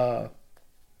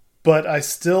 But I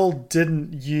still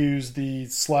didn't use the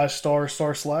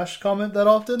 /*// comment that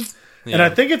often. Yeah. And I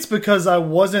think it's because I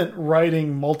wasn't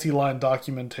writing multi-line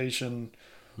documentation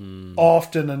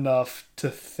often enough to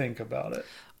think about it.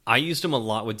 I used them a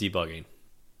lot with debugging.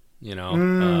 You know,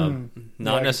 not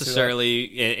Yeah,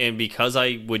 necessarily, and because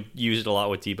I would use it a lot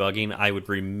with debugging, I would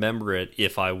remember it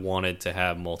if I wanted to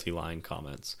have multi-line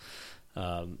comments.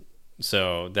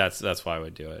 So that's why I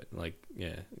would do it. Like,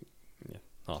 yeah,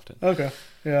 often. Okay,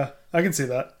 yeah, I can see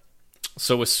that.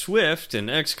 So with Swift and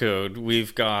Xcode,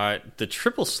 we've got the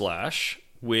 //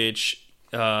 which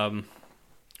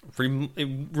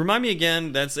remind me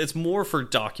again. It's more for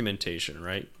documentation,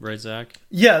 right, Zach?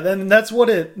 Yeah, then that's what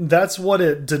it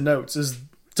denotes, is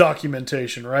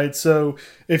documentation, right? So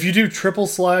if you do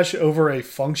 // over a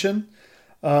function,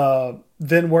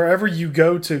 then wherever you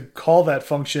go to call that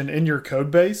function in your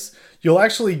code base, you'll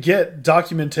actually get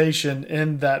documentation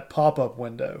in that pop-up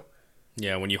window.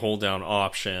 Yeah, when you hold down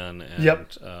Option and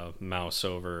mouse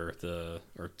over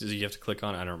or do you have to click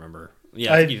on it? I don't remember.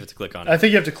 Yeah, I think you have to click on it. I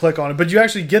think you have to click on it, but you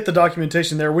actually get the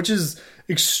documentation there, which is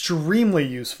extremely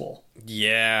useful.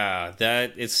 Yeah,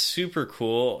 that it's super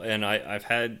cool, and I've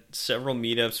had several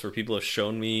meetups where people have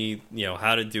shown me,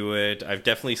 how to do it. I've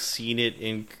definitely seen it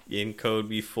in code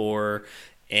before,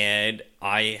 and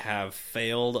I have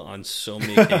failed on so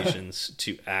many occasions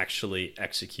to actually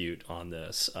execute on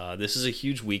this. This is a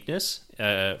huge weakness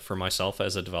for myself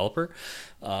as a developer,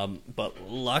 but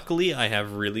luckily I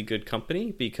have really good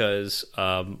company because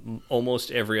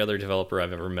almost every other developer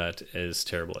I've ever met is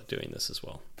terrible at doing this as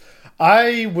well.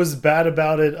 I was bad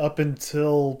about it up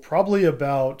until probably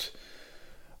about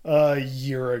a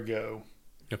year ago.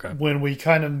 Okay. When we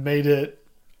kind of made it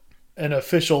an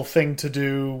official thing to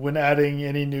do when adding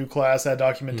any new class, add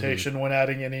documentation. When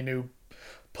adding any new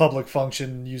public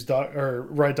function,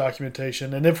 write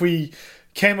documentation. And if we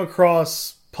came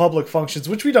across public functions,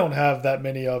 which we don't have that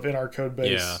many of in our code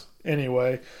base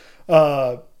anyway,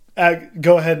 go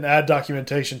ahead and add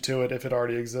documentation to it if it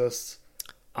already exists.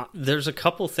 There's a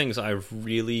couple things I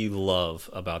really love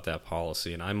about that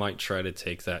policy, and I might try to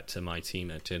take that to my team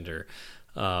at Tinder.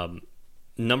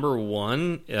 Number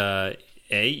one,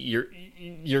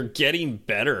 you're getting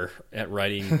better at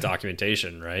writing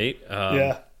documentation, right?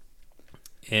 Yeah.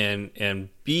 And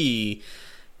B,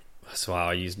 so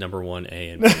I used number one, A,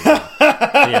 and B.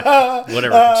 Yeah,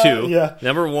 whatever. Two. Yeah.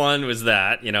 Number one was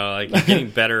that, like you're getting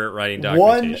better at writing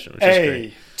documentation, which is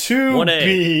great.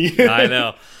 2B. I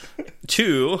know.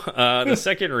 Two, the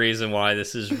second reason why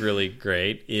this is really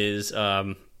great is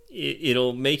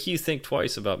it'll make you think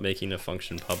twice about making a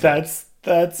function public.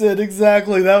 That's it,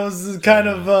 exactly. That was kind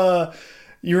of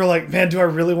you were like, man, do I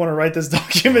really want to write this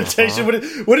documentation?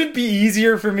 Would it be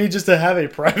easier for me just to have a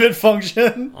private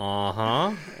function?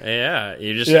 Yeah,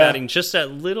 you're just adding just that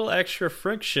little extra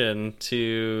friction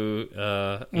to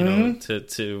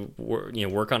to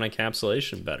work on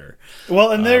encapsulation better.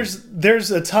 Well, and there's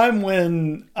a time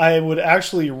when I would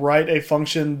actually write a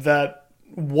function that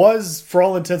was, for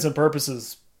all intents and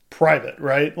purposes, private,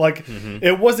 right? Like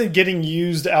it wasn't getting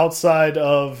used outside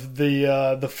of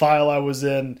the file I was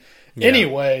in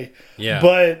anyway. Yeah.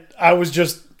 But I was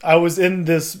in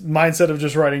this mindset of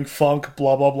just writing func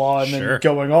blah blah blah and then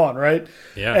going on, right?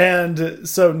 Yeah. And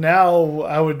so now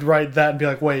I would write that and be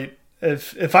like, wait,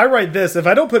 if I write this, if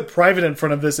I don't put private in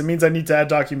front of this, it means I need to add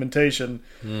documentation.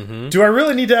 Do I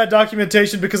really need to add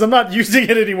documentation because I'm not using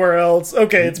it anywhere else?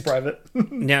 Okay, it's private.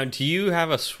 Now, do you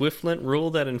have a Swiftlet rule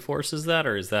that enforces that,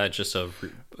 or is that just a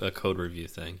code review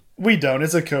thing? We don't.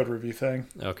 It's a code review thing.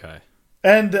 Okay.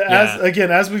 And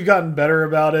as we've gotten better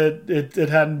about it, it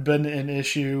hadn't been an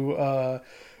issue.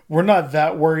 We're not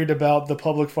that worried about the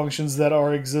public functions that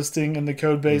are existing in the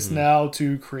code base now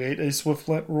to create a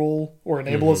Swiftlet rule or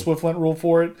enable a Swiftlet rule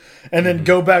for it, and then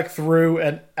go back through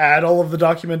and add all of the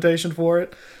documentation for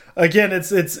it. Again,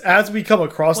 it's as we come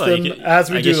across them, as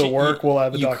we do the work, we'll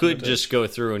add the documentation. You could just go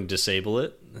through and disable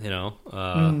it,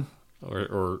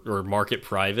 or mark it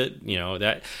private,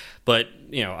 that. But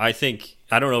I think,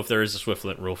 I don't know if there is a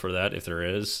Swiftlet rule for that. If there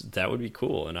is, that would be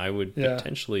cool, and I would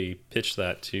potentially pitch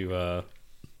that to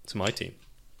my team.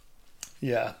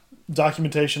 Yeah,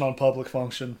 documentation on public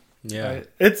function. Yeah, right?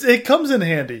 It comes in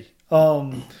handy,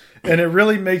 and it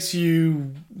really makes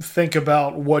you think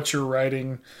about what you're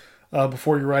writing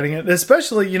before you're writing it.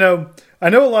 Especially, I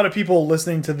know a lot of people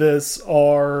listening to this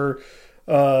are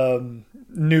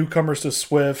newcomers to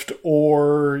Swift,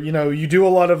 or you do a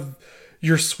lot of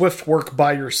your Swift work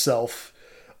by yourself,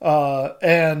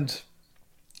 and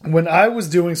when I was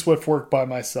doing Swift work by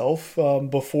myself,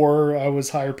 before I was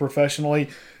hired professionally,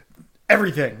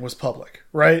 everything was public,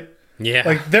 right? Yeah.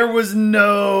 Like there was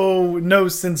no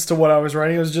sense to what I was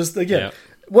writing. It was just, again,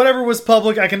 whatever was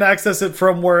public, I can access it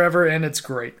from wherever, and it's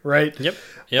great, right? Yep.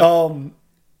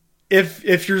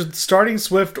 If you're starting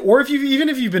Swift, or even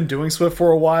if you've been doing Swift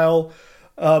for a while,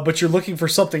 but you're looking for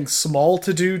something small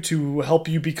to do to help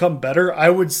you become better, I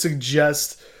would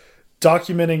suggest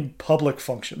documenting public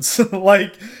functions.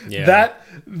 That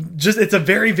it's a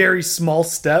very, very small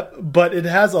step, but it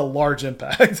has a large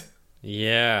impact.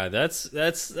 Yeah, that's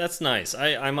nice.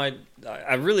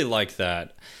 I really like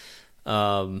that.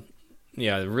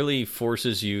 It really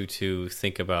forces you to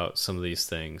think about some of these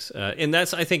things. And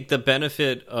that's, I think, the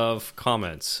benefit of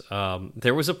comments.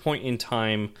 There was a point in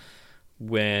time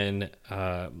when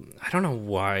I don't know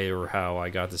why or how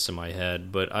I got this in my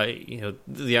head, but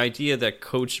the idea that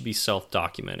code should be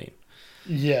self-documenting.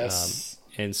 Yes.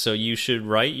 And so you should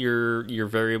write your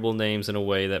variable names in a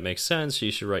way that makes sense.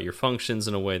 You should write your functions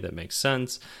in a way that makes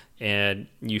sense, and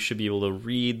you should be able to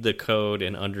read the code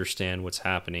and understand what's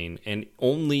happening. And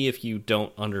only if you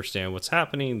don't understand what's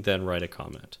happening, then write a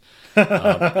comment.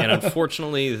 And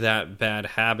unfortunately, that bad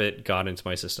habit got into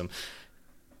my system.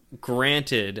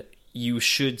 Granted, you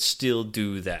should still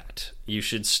do that. You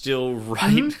should still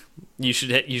write. You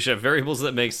should have variables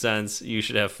that make sense. You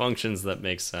should have functions that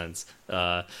make sense.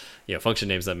 Function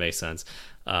names that make sense.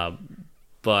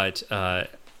 But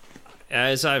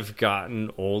as I've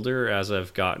gotten older, as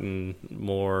I've gotten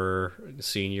more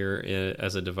senior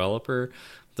as a developer,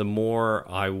 the more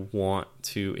I want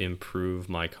to improve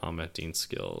my commenting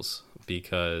skills,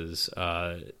 because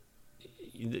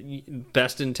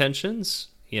best intentions.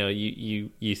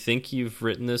 You think you've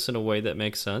written this in a way that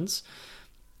makes sense,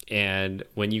 and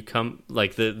when you come,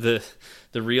 like the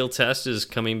real test is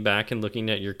coming back and looking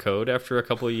at your code after a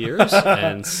couple of years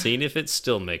and seeing if it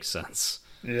still makes sense.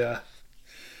 Yeah.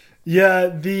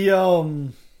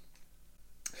 The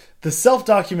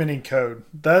self-documenting code,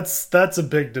 that's a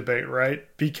big debate, right?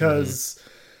 Because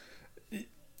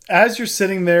as you're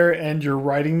sitting there and you're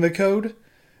writing the code,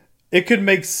 it could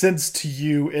make sense to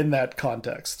you in that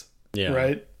context. Yeah.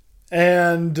 Right.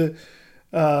 And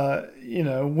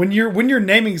when you're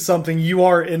naming something, you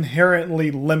are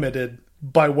inherently limited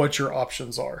by what your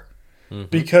options are,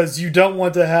 because you don't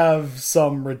want to have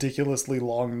some ridiculously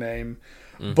long name.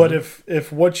 But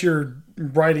if what you're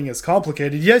writing is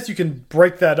complicated, yes, you can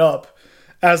break that up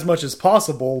as much as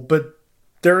possible. But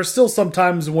there are still some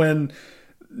times when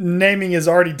naming is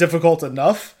already difficult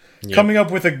enough. Yep. Coming up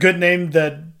with a good name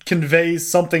that conveys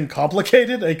something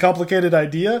complicated, a complicated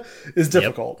idea, is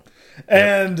difficult. Yep.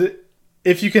 And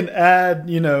if you can add,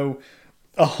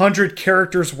 100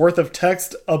 characters worth of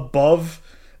text above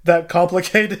that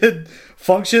complicated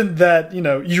function, that,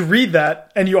 you read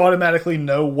that and you automatically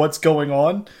know what's going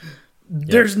on,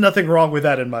 there's nothing wrong with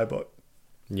that in my book.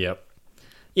 Yep.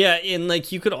 Yeah,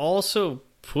 and you could also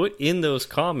put in those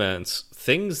comments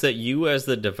things that you as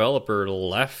the developer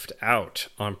left out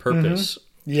on purpose.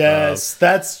 Yes,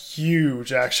 that's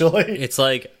huge, actually. It's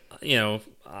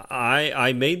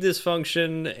I made this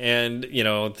function, and you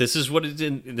know, this is what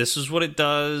this is what it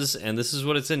does, and this is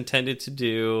what it's intended to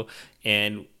do,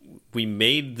 and we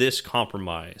made this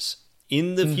compromise.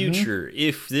 In the future,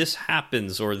 if this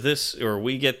happens, or this, or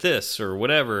we get this, or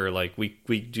whatever, like we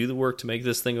do the work to make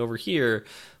this thing over here,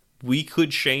 we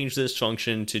could change this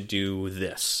function to do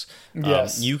this.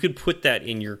 Yes. You could put that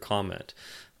in your comment.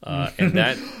 And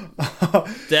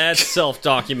that's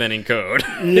self-documenting code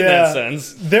in that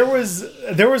sense. There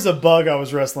was a bug I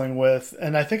was wrestling with,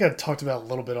 and I think I talked about it a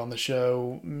little bit on the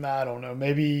show. I don't know,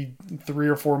 maybe 3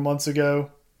 or 4 months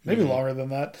ago, maybe longer than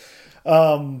that.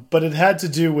 But it had to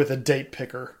do with a date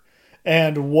picker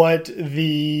and what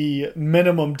the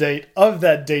minimum date of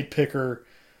that date picker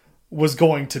was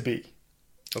going to be.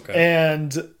 Okay.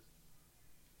 And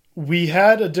we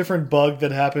had a different bug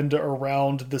that happened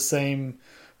around the same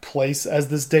place as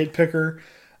this date picker.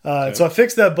 So I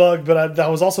fixed that bug, but I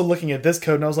was also looking at this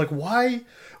code, and I was like, why?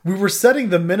 We were setting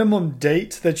the minimum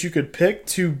date that you could pick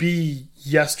to be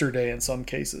yesterday in some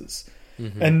cases.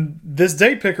 And this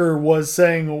date picker was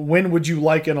saying, when would you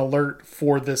like an alert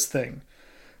for this thing?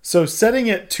 So setting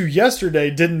it to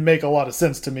yesterday didn't make a lot of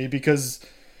sense to me, because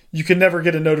you can never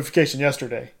get a notification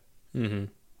yesterday.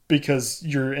 Because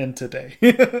you're in today.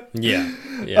 Yeah.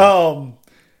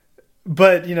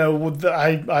 But, you know,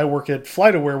 I work at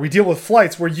FlightAware. We deal with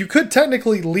flights where you could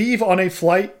technically leave on a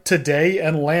flight today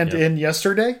and land in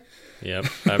yesterday. Yep.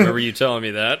 I remember you telling me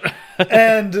that.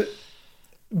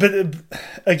 But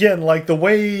again, like the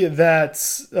way that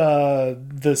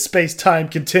the space-time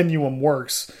continuum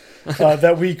works,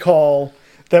 that we call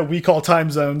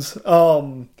time zones,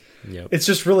 it's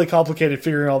just really complicated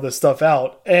figuring all this stuff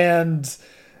out. And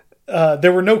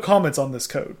there were no comments on this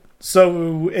code.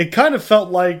 So it kind of felt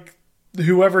like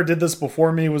whoever did this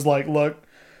before me was like, look,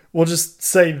 we'll just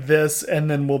say this and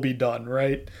then we'll be done,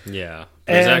 right? Yeah.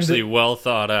 It was actually well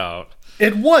thought out.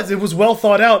 It was well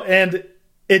thought out, and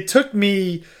it took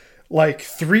me like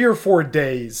 3 or 4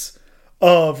 days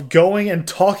of going and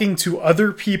talking to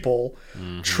other people,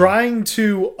 trying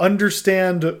to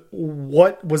understand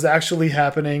what was actually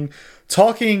happening,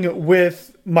 talking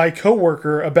with my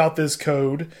coworker about this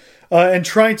code, and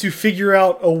trying to figure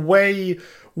out a way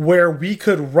where we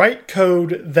could write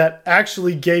code that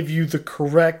actually gave you the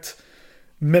correct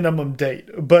minimum date.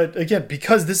 But again,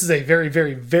 because this is a very,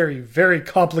 very, very, very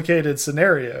complicated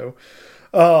scenario,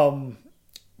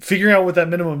 figuring out what that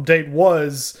minimum date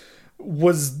was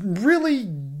really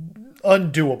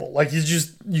undoable. Like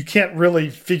you can't really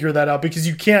figure that out because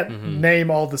you can't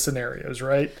name all the scenarios,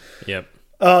 right? Yep.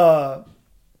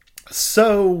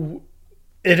 So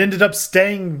it ended up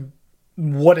staying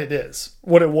what it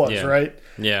was, right?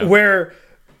 Yeah.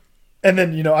 And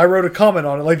then, you know, I wrote a comment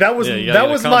on it. Like that was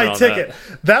my ticket.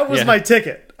 That was my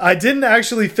ticket. I didn't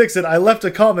actually fix it. I left a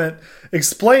comment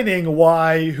explaining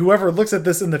why whoever looks at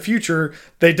this in the future,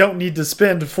 they don't need to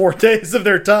spend 4 days of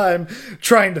their time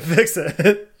trying to fix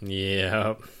it.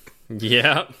 Yeah.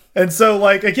 Yeah. And so,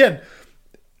 like, again,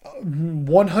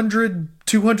 100,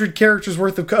 200 characters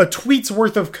worth of a tweet's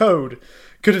worth of code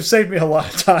could have saved me a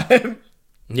lot of time.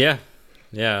 Yeah.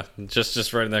 Yeah.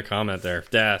 Just writing that comment there.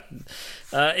 Yeah.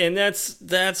 And that's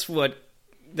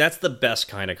the best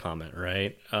kind of comment,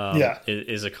 right?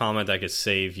 Is a comment that could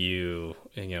save you,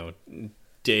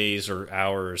 days or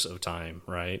hours of time,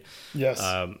 right? Yes.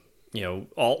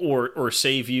 Or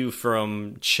save you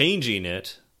from changing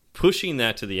it, pushing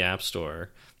that to the App Store,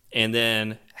 and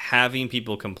then having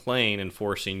people complain and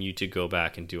forcing you to go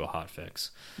back and do a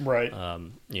hotfix. Right.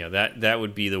 That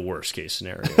would be the worst case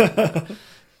scenario.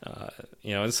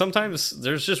 And sometimes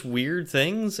there's just weird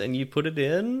things, and you put it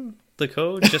in the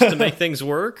code just to make things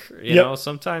work. You know,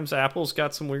 sometimes Apple's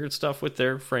got some weird stuff with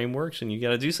their frameworks, and you got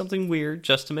to do something weird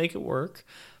just to make it work.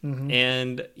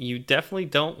 And you definitely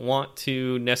don't want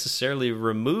to necessarily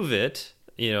remove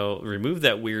remove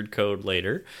that weird code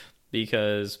later,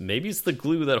 because maybe it's the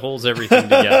glue that holds everything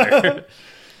together.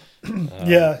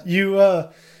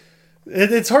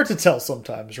 It's hard to tell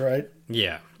sometimes, right?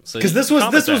 Yeah. Because this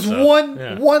was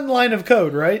one line of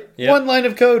code, right? Yep. One line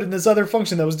of code in this other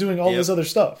function that was doing all this other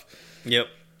stuff. Yep.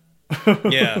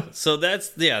 Yeah. So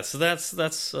that's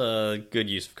good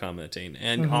use of commenting.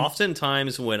 And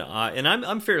oftentimes when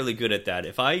I'm fairly good at that.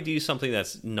 If I do something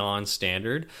that's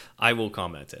non-standard, I will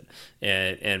comment it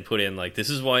and put in like, this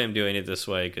is why I'm doing it this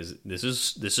way, because this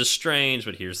is strange,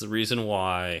 but here's the reason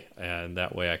why, and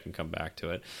that way I can come back to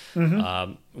it.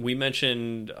 We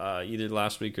mentioned either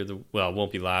last week or it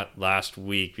won't be last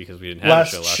week because we didn't have a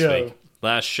show last week.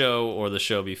 Last show or the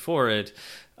show before it.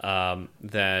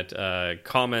 That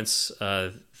comments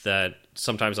that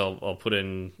sometimes I'll put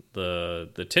in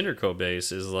the Tinder code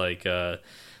base is like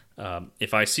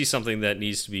if I see something that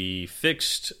needs to be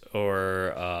fixed,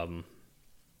 or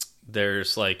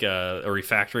there's like a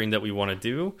refactoring that we want to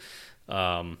do,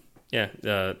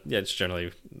 it's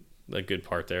generally a good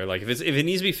part there. Like if it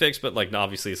needs to be fixed, but like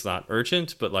obviously it's not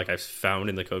urgent, but like I've found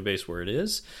in the code base where it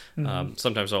is.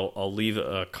 Sometimes I'll leave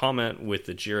a comment with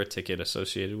the Jira ticket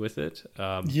associated with it.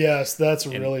 Yes, that's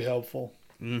really helpful.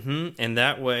 And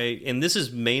that way, and this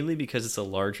is mainly because it's a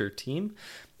larger team,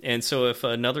 and so if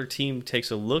another team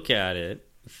takes a look at it,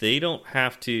 they don't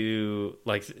have to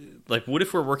like what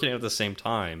if we're working at the same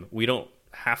time? We don't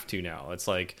have to now. It's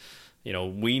like,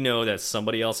 we know that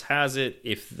somebody else has it.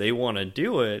 If they want to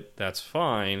do it, that's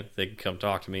fine. They can come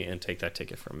talk to me and take that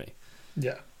ticket from me.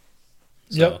 Yeah.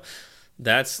 So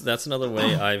that's another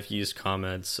way I've used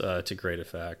comments to great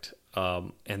effect.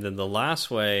 And then the last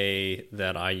way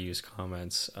that I use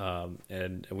comments,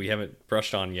 and we haven't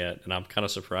brushed on yet, and I'm kind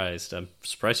of surprised. I'm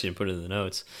surprised you didn't put it in the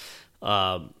notes.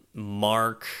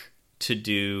 Mark, to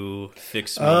do,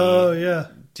 fix me. Oh yeah.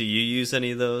 Do you use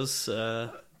any of those?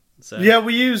 Yeah,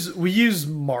 we use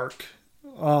Mark.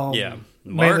 Mark,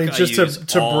 mainly just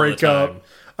to break up.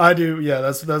 I do. Yeah,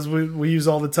 that's we use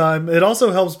all the time. It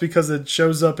also helps because it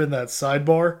shows up in that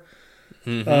sidebar,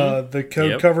 the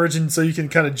code coverage, and so you can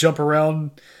kind of jump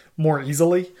around more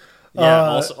easily.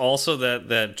 Yeah. Also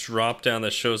that drop down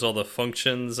that shows all the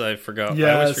functions. I forgot. Yes.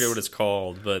 I always forget what it's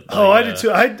called. But I do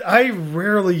too. I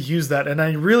rarely use that, and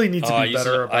I really need to be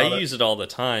better about it. I use it all the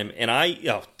time, and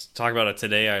talk about it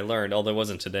today. I learned, although it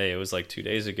wasn't today, it was like 2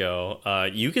 days ago.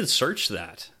 You can search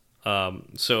that.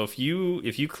 So if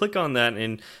you click on that,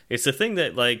 and it's the thing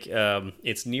that like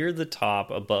it's near the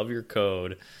top above your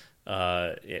code.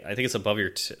 I think it's above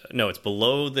your it's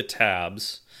below the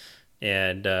tabs.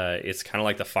 And it's kind of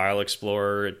like the file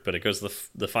explorer, but it goes to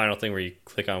the final thing where you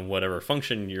click on whatever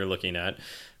function you're looking at,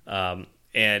 and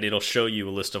it'll show you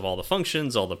a list of all the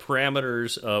functions, all the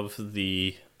parameters of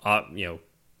the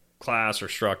class or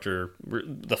structure,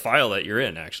 the file that you're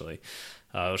in. Actually,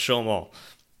 it'll show them all.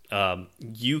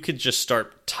 You could just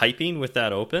start typing with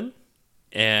that open,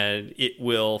 and it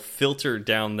will filter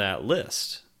down that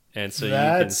list, and so you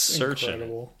can search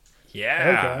incredible. it.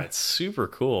 Yeah, It's super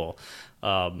cool.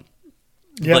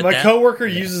 Yeah, my coworker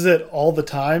uses it all the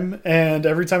time, and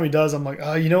every time he does, I'm like,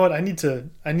 oh, you know what? I need to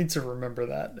remember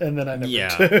that, and then I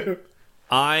never do.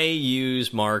 I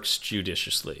use Marks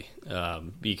judiciously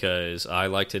because I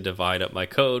like to divide up my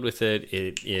code with it.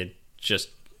 It just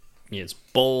it's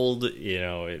bold,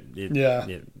 it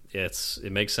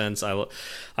makes sense. I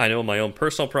know in my own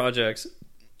personal projects,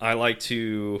 I like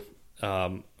to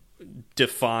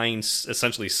define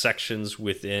essentially sections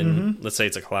within. Let's say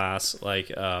it's a class, like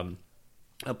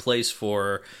a place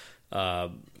for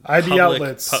ID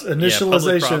outlets,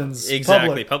 initializations,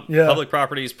 exactly. Public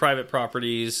properties, private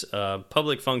properties,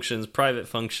 public functions, private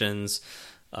functions.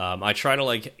 I try to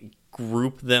like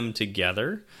group them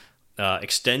together.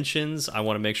 Extensions, I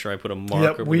want to make sure I put a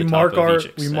mark over the top of each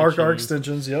extension. We mark our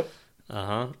extensions. Yep.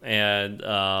 And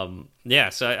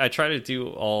so I try to do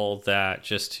all that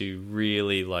just to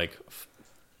really like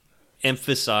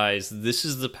emphasize this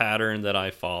is the pattern that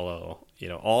I follow.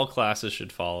 All classes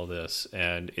should follow this,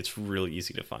 and it's really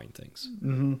easy to find things.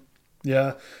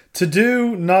 Yeah. To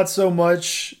do, not so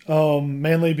much,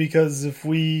 mainly because if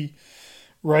we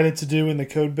write it to do in the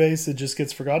code base, it just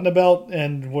gets forgotten about,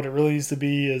 and what it really needs to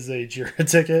be is a Jira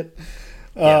ticket.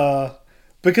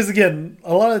 Because again,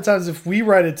 a lot of the times if we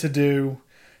write it to do,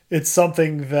 it's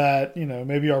something that,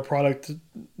 maybe our product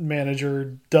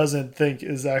manager doesn't think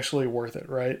is actually worth it,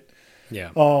 right?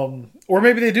 Yeah. Or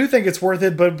maybe they do think it's worth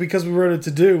it, but because we wrote it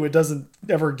to do, it doesn't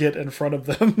ever get in front of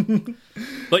them.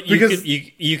 But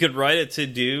you could write it to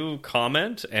do,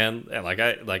 comment, and like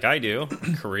I do,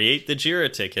 create the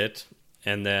Jira ticket,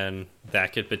 and then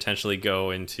that could potentially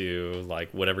go into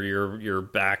like whatever your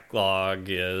backlog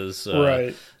is,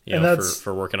 right? And that's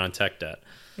for working on tech debt.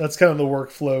 That's kind of the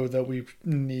workflow that we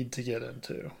need to get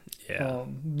into. Yeah.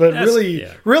 But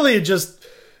really, it just.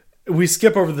 We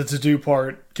skip over the to-do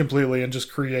part completely and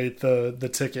just create the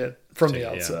ticket from the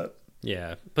outset.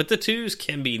 Yeah, but the twos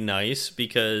can be nice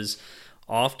because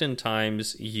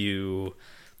oftentimes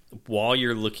while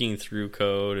you're looking through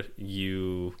code,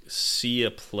 you see a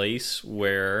place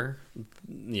where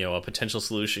a potential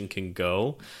solution can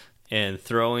go, and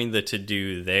throwing the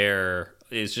to-do there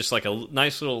is just like a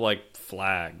nice little like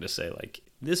flag to say like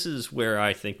this is where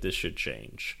I think this should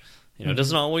change. It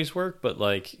doesn't always work, but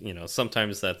like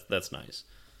sometimes that's nice.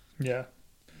 Yeah.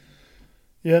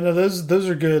 Yeah. No, those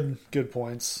are good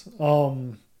points.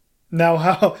 Now,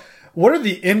 what are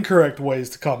the incorrect ways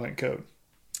to comment code?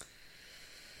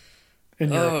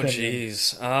 In your opinion?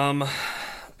 Geez.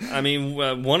 I mean,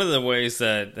 one of the ways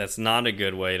that's not a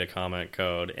good way to comment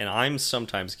code, and I'm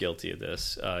sometimes guilty of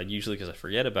this, usually because I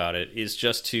forget about it, is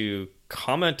just to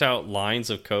comment out lines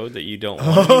of code that you don't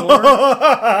want anymore,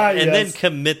 and then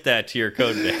commit that to your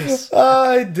code base.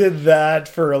 I did that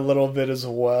for a little bit as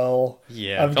well.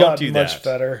 Yeah, I've gotten much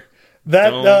better.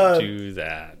 Don't do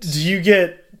that. Do you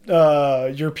get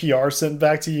your PR sent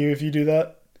back to you if you do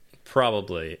that?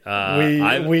 Probably.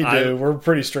 We do. We're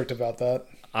pretty strict about that.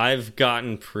 I've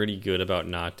gotten pretty good about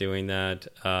not doing that.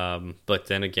 But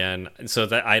then again, so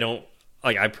that I don't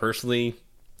like, I personally,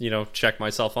 check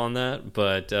myself on that,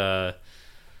 but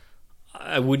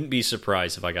I wouldn't be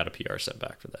surprised if I got a PR sent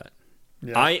back for that.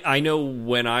 Yeah. I know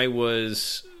when I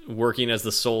was working as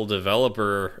the sole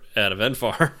developer at Event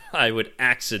Farm, I would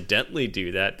accidentally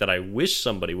do that I wish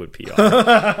somebody would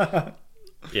PR.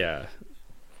 Yeah.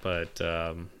 But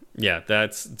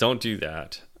don't do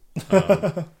that.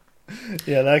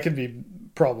 Yeah, that could be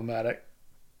problematic.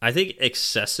 I think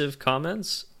excessive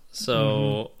comments.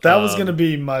 So that was going to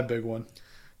be my big one.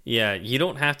 Yeah, you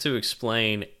don't have to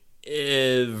explain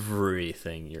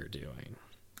everything you're doing.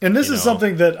 And this is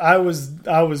something that I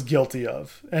was guilty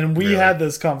of, and we had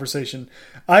this conversation.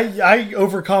 I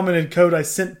overcommented code I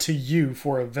sent to you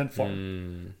for Event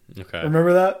Farm. Okay,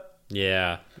 remember that?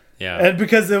 Yeah. And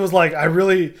because it was like I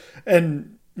really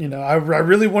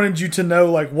wanted you to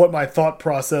know like what my thought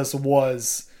process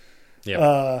was,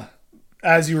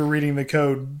 as you were reading the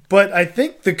code. But I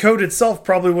think the code itself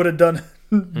probably would have done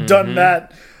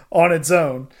that on its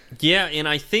own. Yeah, and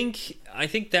I think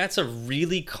that's a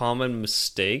really common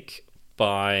mistake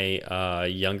by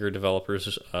younger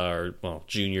developers, or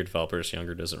junior developers.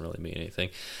 Younger doesn't really mean anything.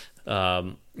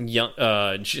 I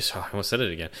almost said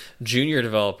it again. Junior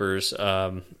developers,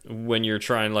 when you're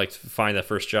trying to find that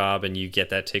first job and you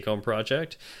get that take-home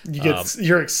project,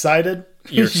 you're excited.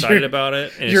 You're excited about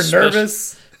it. And you're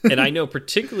nervous. And I know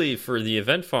particularly for the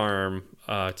Event Farm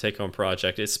take-home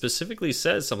project, it specifically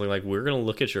says something like, we're going to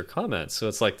look at your comments. So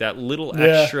it's like that little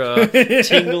extra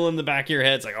tingle in the back of your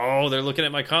head. It's like, oh, they're looking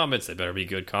at my comments. They better be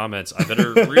good comments. I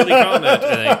better really comment.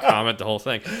 And then comment the whole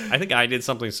thing. I think I did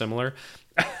something similar,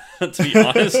 to be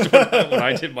honest, when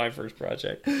I did my first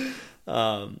project.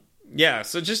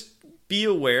 So just be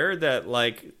aware that,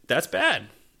 that's bad.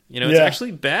 It's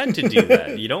actually bad to do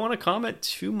that. You don't want to comment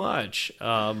too much.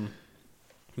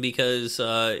 Because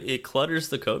it clutters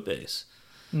the code base.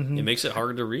 It makes it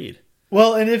hard to read.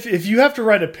 Well, and if you have to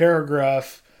write a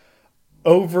paragraph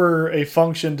over a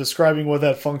function describing what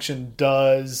that function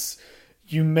does,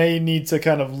 you may need to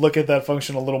kind of look at that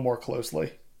function a little more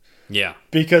closely. Yeah,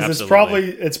 because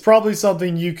it's probably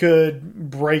something you could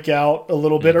break out a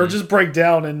little bit, or just break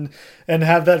down and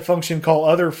have that function call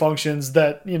other functions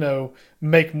that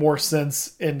make more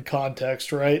sense in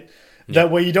context, right? Yeah.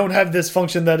 That way you don't have this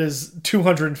function that is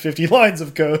 250 lines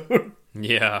of code.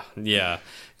 Yeah.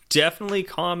 Definitely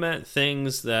comment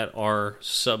things that are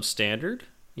substandard,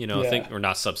 or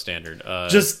not substandard.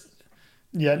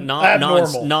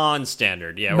 Abnormal.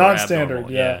 Non-standard,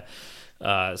 non-standard,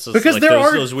 so because like there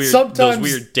are those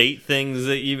weird date things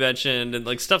that you mentioned, and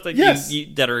stuff that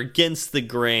that are against the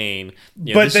grain.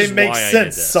 But they make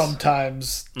sense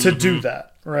sometimes to do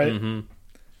that, right?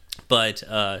 But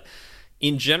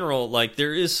in general,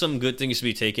 there is some good things to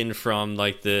be taken from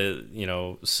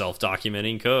the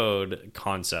self-documenting code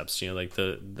concepts,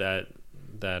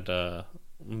 that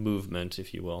movement,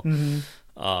 if you will.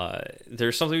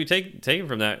 There's something we taken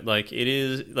from that. It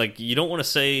is you don't want to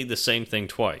say the same thing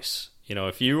twice.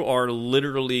 If you are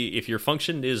if your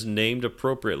function is named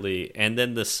appropriately, and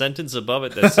then the sentence above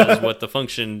it that says what the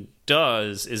function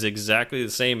does is exactly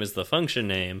the same as the function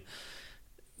name,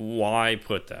 why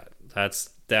put that?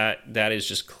 That is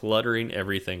just cluttering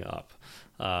everything up.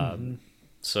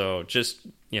 So just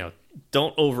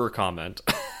don't over comment.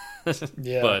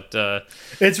 But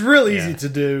it's real easy to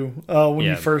do when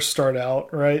you first start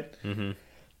out, right?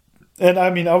 And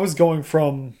I mean, I was going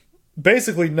from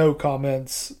basically no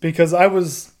comments because I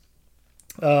was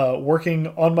working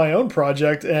on my own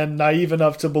project and naive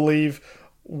enough to believe,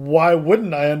 why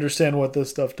wouldn't I understand what this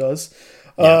stuff does?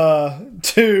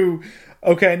 To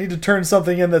okay, I need to turn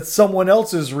something in that someone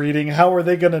else is reading. How are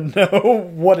they going to know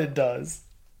what it does?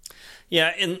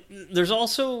 Yeah, and there's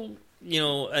also,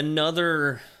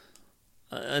 another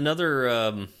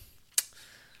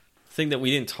thing that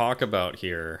we didn't talk about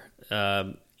here.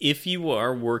 If you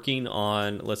are working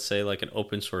on, let's say, an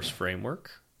open source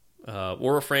framework,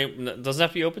 or a doesn't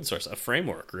have to be open source, a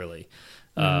framework really,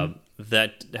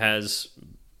 that has,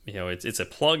 it's a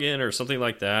plugin or something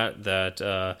like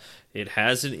that, it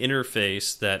has an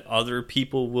interface that other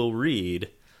people will read.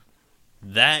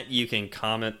 that you can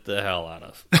comment the hell out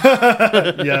of.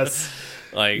 Yes.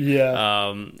 Like,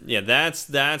 yeah,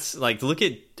 that's like, look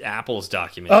at Apple's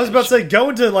documentation. I was about to say, go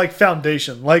into like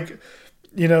Foundation, like,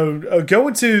 you know, go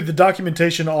into the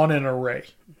documentation on an array.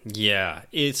 Yeah,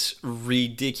 it's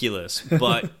ridiculous,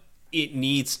 but it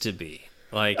needs to be.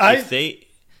 Like, if they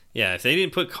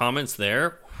didn't put comments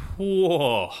there,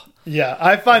 whoa. Yeah,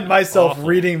 I find myself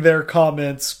reading their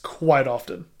comments quite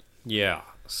often. Yeah,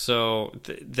 so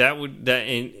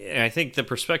and I think the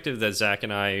perspective that Zach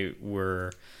and I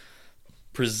were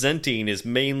presenting is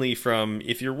mainly from,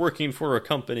 if you're working for a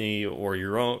company or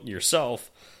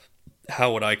yourself,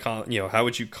 how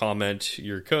would you comment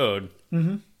your code?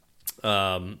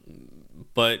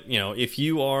 But, you know, if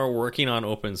you are working on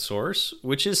open source,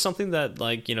 which is something that,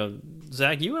 like, you know,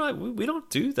 Zach, you and I, we don't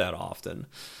do that often.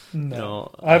 No. You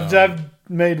know, I've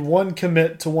made one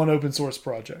commit to one open source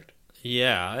project.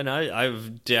 Yeah, and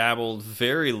I've dabbled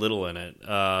very little in it.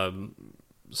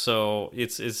 So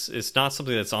it's not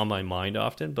something that's on my mind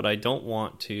often, but I don't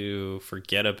want to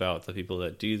forget about the people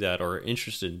that do that or are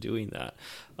interested in doing that.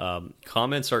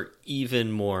 Comments are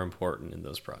even more important in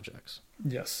those projects.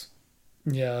 Yes.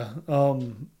 Yeah.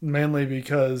 Mainly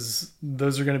because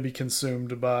those are going to be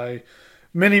consumed by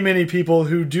many people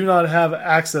who do not have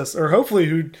access, or hopefully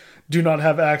who do not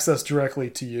have access directly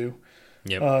to you.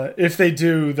 Yep. If they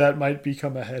do, that might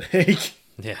become a headache.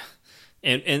 Yeah.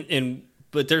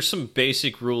 But there's some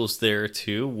basic rules there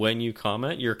too. When you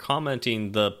comment, you're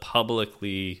commenting the public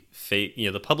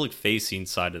facing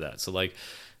side of that. So, like,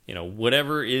 you know,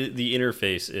 whatever the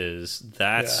interface is,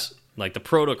 that's like the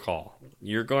protocol.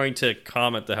 You're going to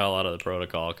comment the hell out of the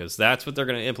protocol, because that's what they're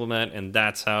going to implement, and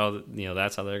that's how they're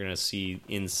going to see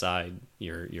inside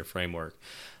your framework.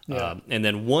 Yeah. And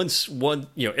then once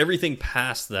everything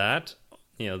past that,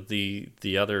 you know,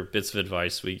 the other bits of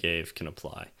advice we gave can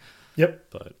apply. Yep.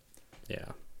 But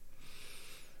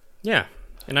yeah,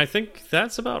 and I think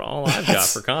that's about all I've got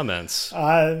for comments.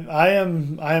 I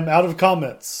am out of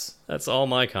comments. That's all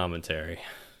my commentary.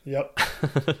 Yep.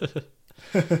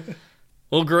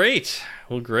 Well, great.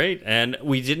 And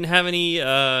we didn't have any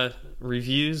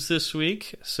reviews this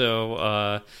week,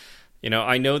 so you know,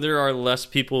 I know there are less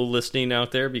people listening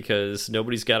out there because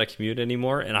nobody's got a commute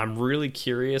anymore, and I'm really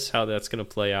curious how that's going to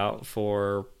play out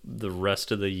for the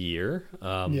rest of the year.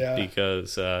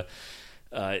 Because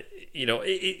you know,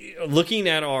 looking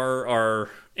at our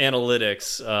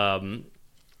analytics,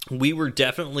 we were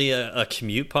definitely a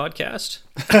commute podcast.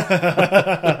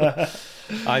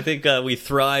 I think we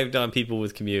thrived on people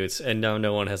with commutes, and now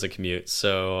no one has a commute.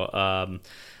 So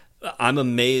I'm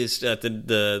amazed at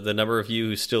the number of you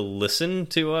who still listen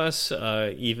to us,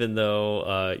 even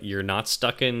though you're not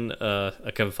stuck in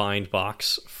a confined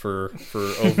box for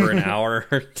over an hour.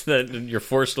 That you're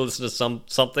forced to listen to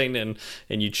something, and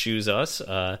you choose us.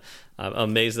 I'm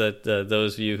amazed that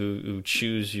those of you who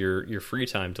choose your free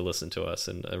time to listen to us,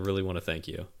 and I really want to thank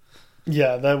you.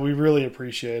 Yeah, that we really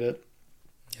appreciate it.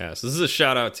 Yeah, so this is a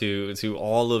shout out to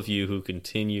all of you who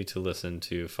continue to listen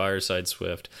to Fireside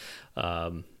Swift.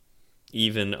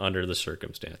 Even under the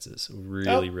circumstances.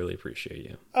 Really appreciate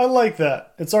you. I like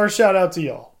that. It's our shout out to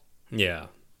y'all. Yeah.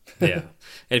 And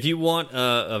if you want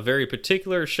a very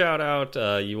particular shout out,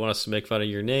 you want us to make fun of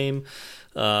your name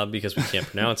because we can't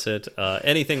pronounce it,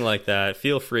 anything like that,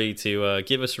 feel free to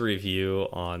give us a review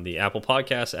on the Apple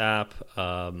Podcast app,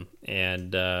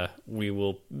 and we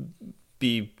will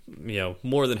be, you know,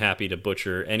 more than happy to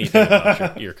butcher anything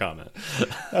about your comment.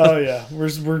 Oh yeah,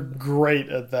 we're great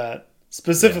at that.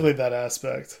 Specifically that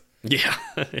aspect. Yeah.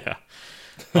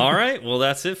 All right. Well,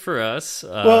 that's it for us.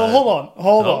 Well,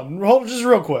 hold on. Just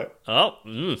real quick.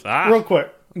 Real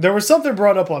quick. There was something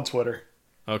brought up on Twitter.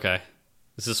 Okay.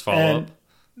 Is this follow-up?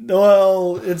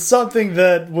 Well, it's something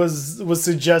that was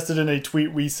suggested in a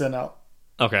tweet we sent out.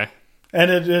 Okay.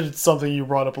 And it's something you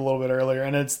brought up a little bit earlier,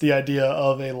 and it's the idea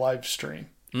of a live stream.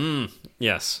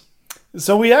 Yes.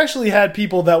 So we actually had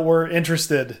people that were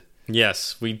interested.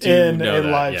 Yes, we do in a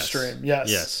live stream.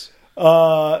 Yes.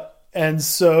 And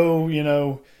so, you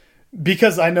know,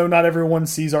 because I know not everyone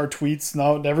sees our tweets,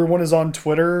 not everyone is on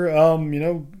Twitter, you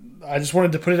know, I just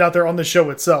wanted to put it out there on the show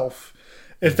itself.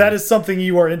 If that is something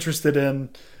you are interested in,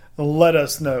 let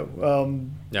us know.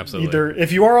 Absolutely. Either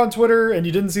if you are on Twitter and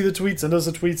you didn't see the tweet, send us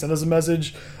a tweet, send us a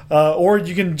message, or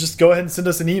you can just go ahead and send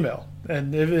us an email.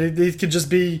 And it could just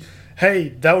be, hey,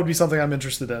 that would be something I'm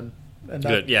interested in. And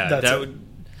good. Yeah, that would...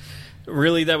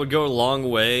 Really, that would go a long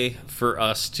way for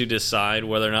us to decide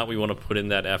whether or not we want to put in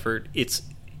that effort. It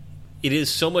is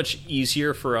so much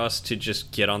easier for us to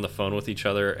just get on the phone with each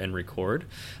other and record.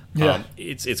 Yeah.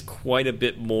 It's quite a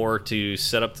bit more to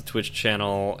set up the Twitch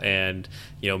channel and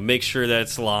make sure that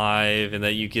it's live and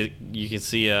that you can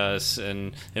see us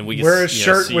and we can wear a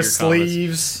shirt see with your comments.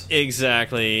 sleeves.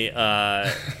 Exactly.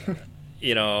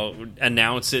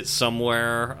 Announce it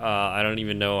somewhere. I don't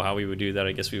even know how we would do that.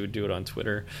 I guess we would do it on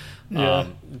Twitter. Yeah.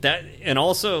 That and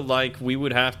also we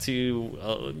would have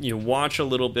to watch a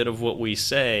little bit of what we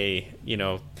say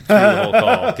through the whole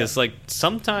call, because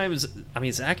sometimes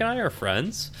Zach and I are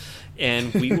friends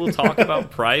and we will talk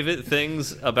about private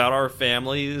things about our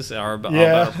families or about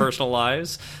our personal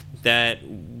lives that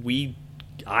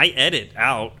I edit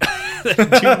out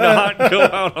that do not go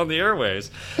out on the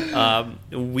airways.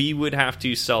 We would have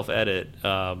to self-edit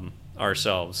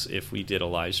ourselves if we did a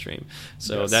live stream.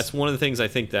 So that's one of the things I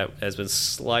think that has been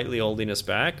slightly holding us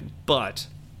back. But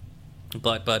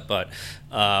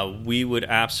we would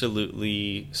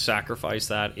absolutely sacrifice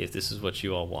that if this is what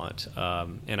you all want.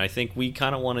 And I think we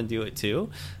kind of want to do it too.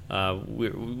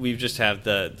 We just have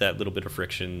that little bit of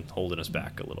friction holding us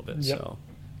back a little bit. Yep. So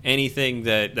anything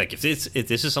that if this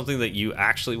is something that you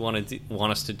actually want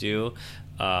us to do,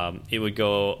 it would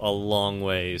go a long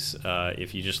ways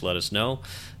if you just let us know,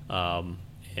 and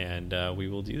we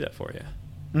will do that for you.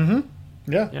 Mm-hmm.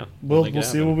 Yeah. We'll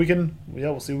see what we can.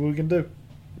 Yeah, we'll see what we can do.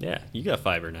 Yeah, you got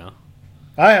fiber now.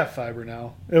 I have fiber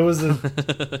now. It was a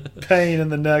pain in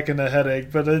the neck and a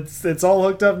headache, but it's all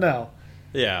hooked up now.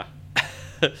 Yeah.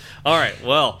 All right.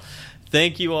 Well,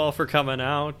 thank you all for coming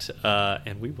out,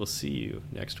 and we will see you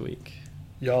next week.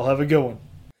 Y'all have a good one.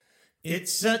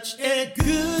 It's such a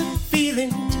good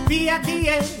feeling to be at the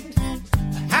end. A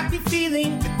happy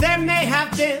feeling that there may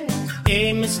have been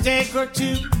a mistake or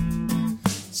two.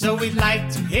 So we'd like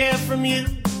to hear from you.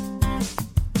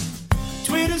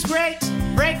 Twitter's great,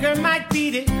 Breaker might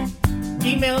beat it.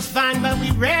 Email's fine, but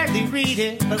we rarely read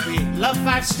it. But we love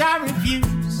 5-star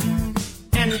reviews,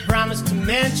 and we promise to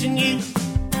mention you.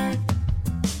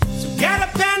 So get a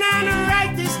pen and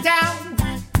write this down.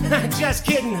 Just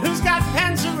kidding, who's got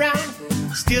pens around?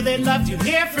 Still, they'd love to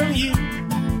hear from you.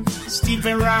 Steve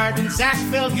Berard and Zach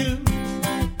Falgout.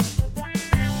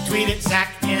 Tweet at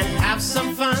Zach and have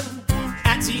some fun.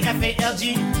 At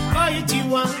TFALG, all you do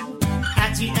one.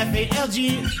 At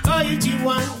TFALG, all you do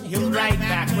one. He'll write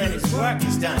back when his work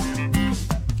is done.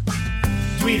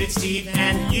 Tweet at Steve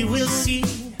and you will see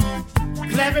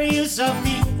clever use of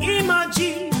the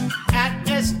emoji at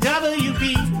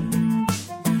SWB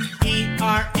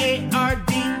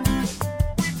ERARD.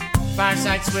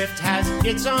 Fireside Swift has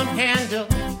its own handle,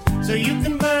 so you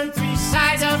can burn 3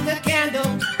 sides of the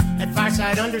candle at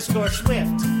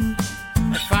Fireside_Swift.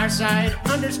 At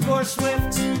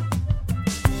Fireside_Swift.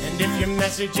 And if your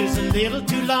message is a little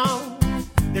too long,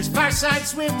 there's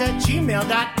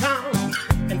firesideswift@gmail.com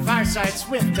and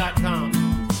firesideswift.com.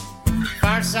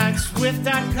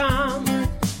 Firesideswift.com.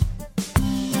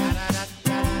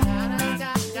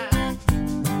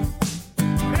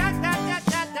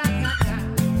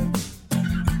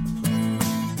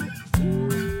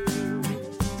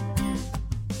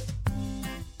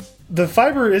 The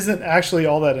fiber isn't actually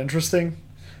all that interesting.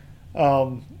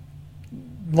 Long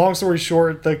story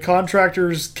short, the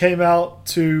contractors came out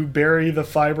to bury the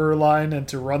fiber line and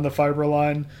to run the fiber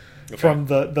line from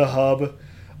the hub.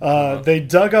 They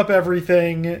dug up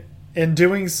everything. In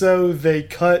doing so, they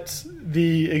cut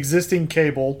the existing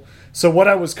cable. So what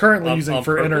I was currently using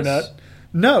for purpose? internet,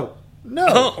 no.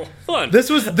 Oh, fun. This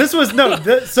was no.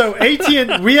 So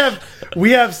AT&T,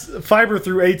 we have fiber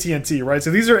through AT&T, right?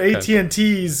 So these are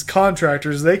AT&T's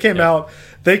contractors. They came out,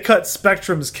 they cut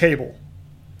Spectrum's cable.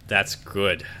 That's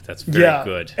good. That's very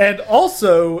good. And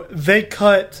also, they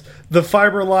cut the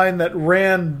fiber line that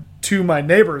ran to my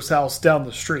neighbor's house down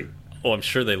the street. Oh, I'm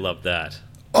sure they loved that.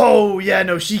 Oh, yeah,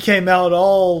 no, she came out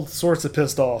all sorts of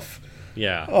pissed off.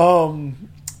 Yeah.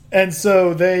 And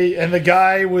so the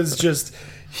guy was just,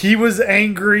 he was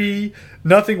angry.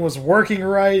 Nothing was working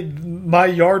right. My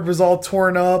yard was all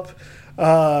torn up.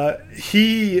 After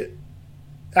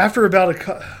about it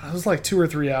was like 2 or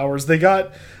 3 hours, they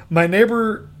got my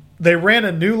neighbor. They ran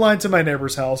a new line to my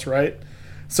neighbor's house, right?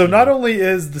 So not only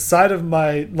is the side of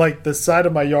my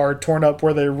yard torn up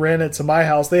where they ran it to my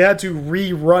house, they had to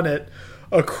rerun it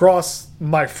across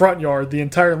my front yard, the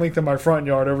entire length of my front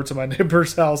yard, over to my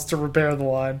neighbor's house to repair the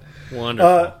line.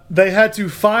 Wonderful. They had to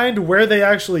find where they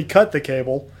actually cut the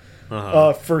cable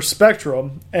for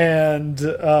Spectrum and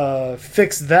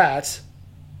fix that,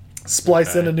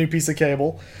 splice in a new piece of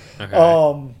cable.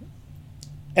 Okay.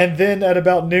 And then at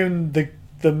about noon, the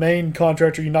main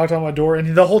contractor, he knocked on my door,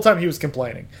 and the whole time he was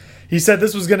complaining. He said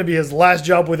this was going to be his last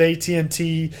job with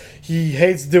AT&T. He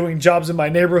hates doing jobs in my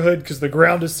neighborhood because the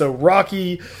ground is so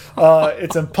rocky.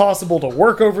 It's impossible to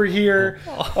work over here.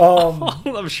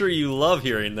 I'm sure you love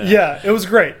hearing that. Yeah, it was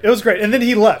great. It was great. And then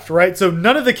he left, right? So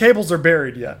none of the cables are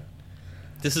buried yet.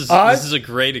 This is a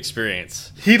great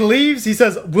experience. He leaves. He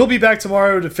says, we'll be back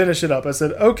tomorrow to finish it up. I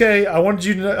said, okay, I wanted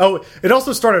you to know. Oh, it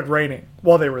also started raining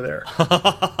while they were there.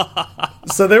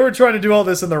 So they were trying to do all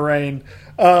this in the rain.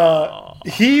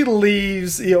 He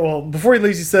leaves. Well, before he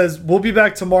leaves, he says, we'll be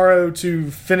back tomorrow to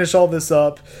finish all this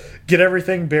up, get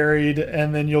everything buried,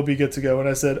 and then you'll be good to go. And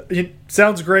I said,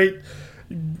 sounds great.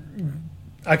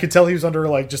 I could tell he was under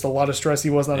like just a lot of stress.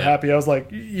 He wasn't happy. I was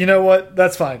like, you know what?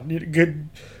 That's fine. Good.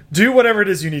 Do whatever it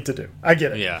is you need to do. I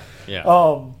get it. Yeah, yeah.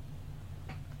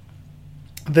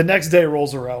 The next day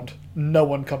rolls around. No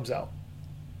one comes out.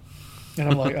 And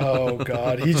I'm like, oh,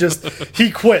 God.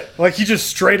 He quit. Like, he just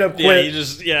straight up quit.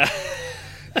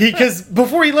 Because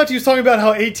before he left, he was talking about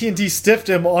how AT&T stiffed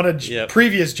him on a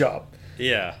previous job.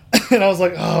 Yeah. And I was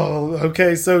like, oh,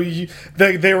 okay. So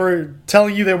they were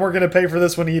telling you they weren't going to pay for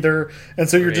this one either. And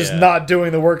so you're just not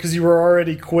doing the work because you were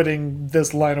already quitting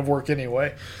this line of work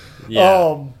anyway.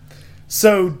 Yeah.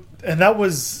 So, and that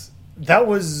was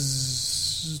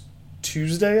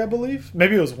Tuesday, I believe.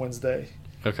 Maybe it was Wednesday.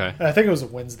 Okay. I think it was a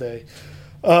Wednesday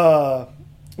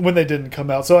when they didn't come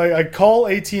out. So I call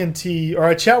AT&T, or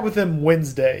I chat with them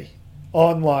Wednesday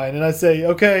online, and I say,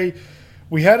 okay,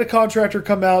 we had a contractor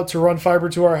come out to run fiber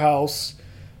to our house.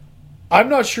 I'm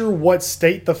not sure what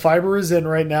state the fiber is in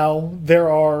right now.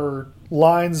 There are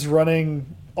lines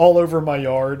running all over my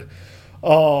yard.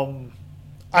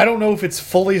 I don't know if it's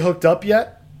fully hooked up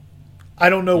yet. I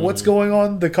don't know what's going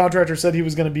on. The contractor said he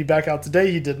was going to be back out today.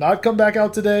 He did not come back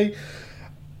out today.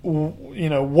 You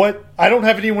know what? I don't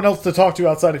have anyone else to talk to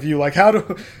outside of you. Like,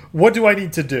 what do I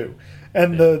need to do?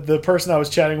 And the person I was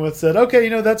chatting with said, okay,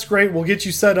 that's great. We'll get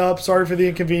you set up. Sorry for the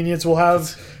inconvenience. We'll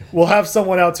have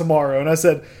someone out tomorrow. And I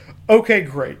said, okay,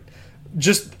 great.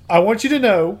 Just, I want you to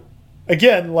know,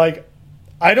 again, like,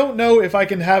 I don't know if I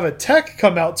can have a tech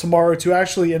come out tomorrow to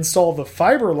actually install the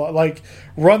fiber, like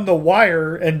run the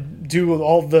wire and do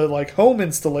all the like home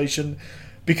installation,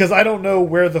 because I don't know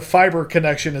where the fiber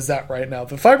connection is at right now.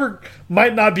 The fiber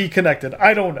might not be connected.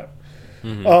 I don't know.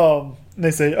 And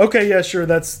they say, okay, yeah, sure.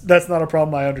 That's not a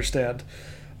problem. I understand.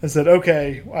 I said,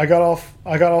 okay. I got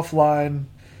offline,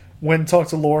 went and talked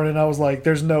to Lauren, and I was like,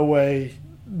 there's no way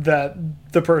that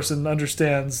the person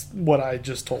understands what I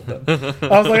just told them.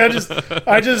 I was like,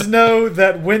 I just know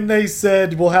that when they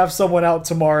said we'll have someone out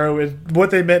tomorrow,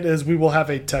 what they meant is we will have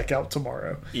a tech out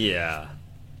tomorrow. Yeah.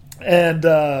 And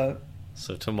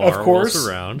so tomorrow, of course, rolls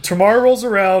around. Tomorrow rolls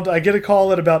around. I get a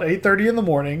call at about 8:30 in the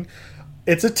morning.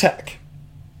 It's a tech.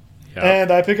 Yep.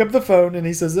 And I pick up the phone, and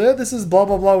he says, this is blah,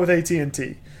 blah, blah with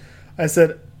AT&T. I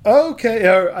said, okay,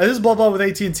 this is blah, blah with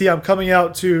AT&T. I'm coming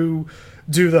out to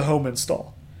do the home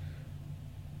install.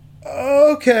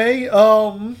 Okay,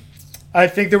 I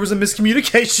think there was a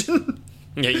miscommunication.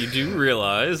 Yeah, you do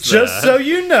realize Just so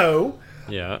you know.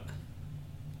 Yeah.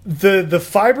 The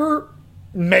fiber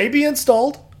may be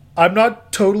installed. I'm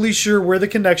not totally sure where the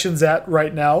connection's at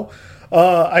right now.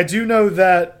 I do know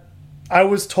that I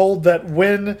was told that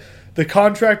when the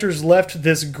contractors left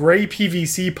this gray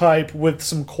PVC pipe with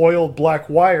some coiled black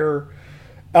wire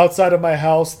outside of my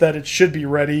house, that it should be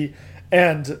ready.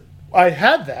 And I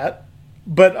had that.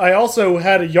 But I also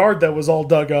had a yard that was all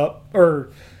dug up,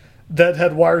 or that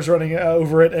had wires running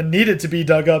over it and needed to be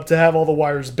dug up to have all the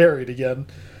wires buried again.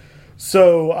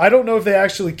 So I don't know if they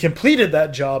actually completed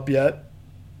that job yet,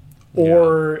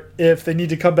 or if they need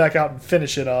to come back out and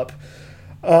finish it up.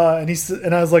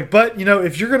 And I was like, but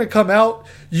if you're going to come out,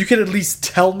 you can at least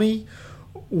tell me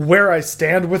where I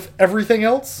stand with everything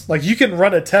else. Like, you can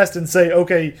run a test and say,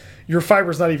 okay, your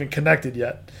fiber's not even connected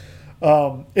yet.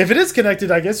 If it is connected,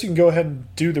 I guess you can go ahead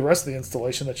and do the rest of the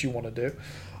installation that you want to do.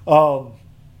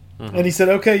 And he said,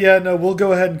 okay, yeah, no, we'll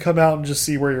go ahead and come out and just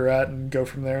see where you're at and go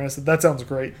from there. And I said, that sounds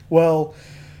great. Well,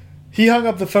 he hung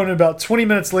up the phone, and about 20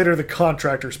 minutes later, the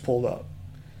contractors pulled up.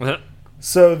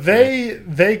 So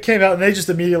they came out, and they just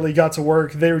immediately got to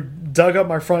work. They dug up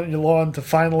my front lawn to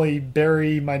finally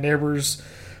bury my neighbor's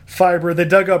fiber. They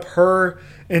dug up her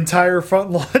entire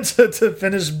front lawn to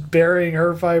finish burying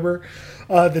her fiber.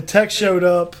 The tech showed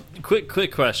up.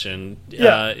 Quick question.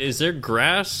 Yeah. Is there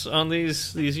grass on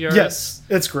these yards? Yes,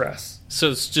 it's grass.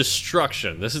 So it's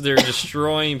destruction. They're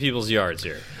destroying people's yards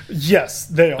here. Yes,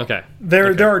 they are. Okay.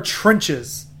 There are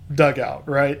trenches dug out,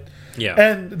 right? Yeah.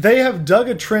 And they have dug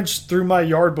a trench through my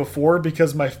yard before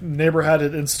because my neighbor had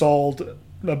it installed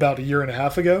about a year and a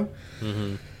half ago.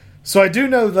 So I do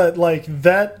know that, like,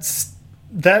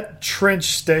 that trench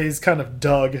stays kind of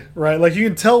dug, right? Like you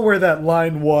can tell where that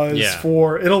line was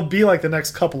for, it'll be like the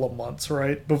next couple of months,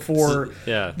 right? Before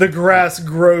the grass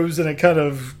grows and it kind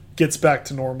of gets back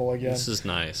to normal again. This is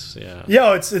nice, yeah.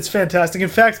 Yeah, it's fantastic. In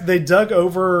fact, they dug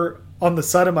over on the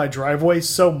side of my driveway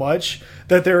so much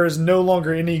that there is no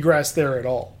longer any grass there at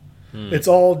all. It's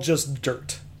all just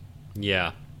dirt.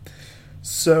 Yeah.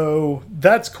 So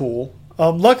that's cool.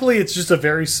 Luckily, it's just a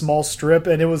very small strip,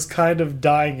 and it was kind of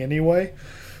dying anyway.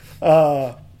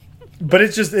 But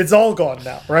it's all gone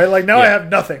now, right? Like now I have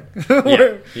nothing.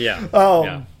 But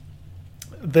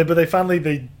they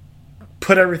finally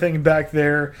put everything back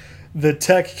there. The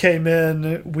tech came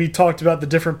in. We talked about the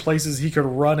different places he could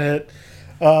run it.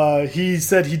 He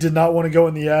said he did not want to go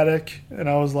in the attic, and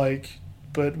I was like,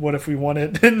 but what if we want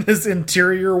it in this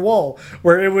interior wall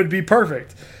where it would be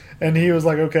perfect? And he was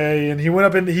like, okay. And he went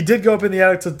up he did go up in the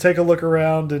attic to take a look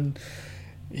around, and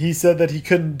he said that he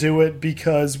couldn't do it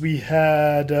because we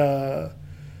had, there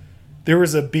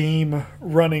was a beam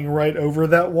running right over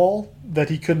that wall that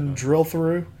he couldn't drill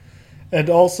through. And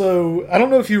also, I don't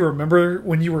know if you remember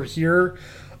when you were here,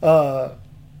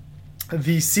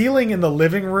 the ceiling in the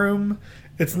living room,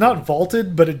 it's not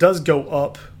vaulted, but it does go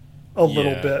up a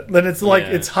little bit. And it's like,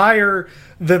 it's higher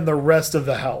than the rest of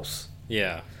the house.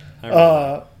 Yeah.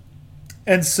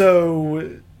 And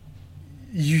so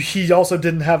he also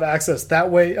didn't have access that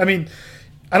way. I mean,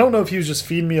 I don't know if he was just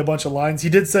feeding me a bunch of lines. He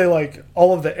did say, like,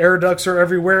 all of the air ducts are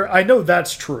everywhere. I know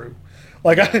that's true.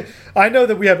 Like, I know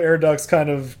that we have air ducts kind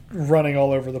of running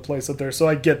all over the place up there, so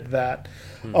I get that.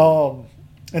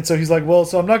 And so he's like, well,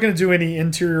 so I'm not going to do any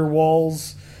interior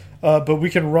walls, but we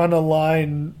can run a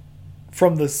line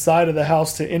from the side of the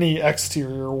house to any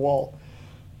exterior wall.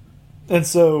 And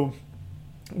so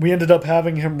we ended up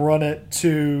having him run it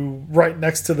to right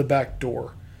next to the back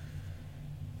door.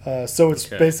 So it's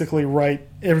basically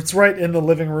it's right in the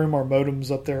living room. Our modem's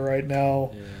up there right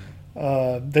now.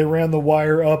 They ran the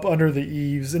wire up under the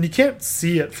eaves, and you can't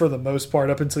see it for the most part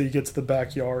up until you get to the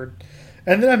backyard.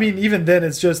 And then, I mean, even then,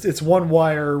 it's one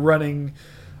wire running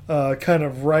kind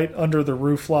of right under the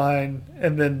roof line,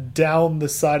 and then down the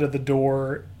side of the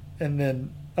door, and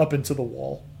then up into the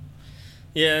wall.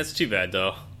 Yeah, it's too bad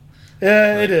though.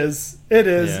 Yeah, it is. It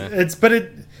is. Yeah.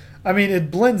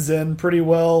 It blends in pretty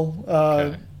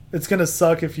well. It's gonna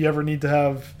suck if you ever need to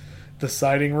have the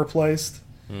siding replaced.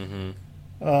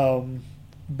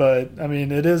 But I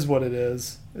mean, it is what it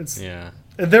is.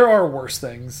 There are worse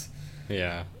things.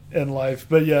 Yeah. In life,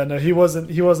 but yeah, no, he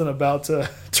wasn't about to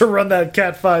run that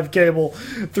Cat 5 cable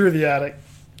through the attic.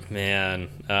 Man,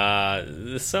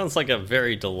 this sounds like a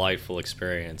very delightful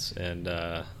experience, and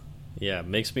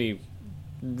makes me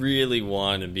really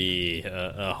want to be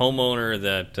a homeowner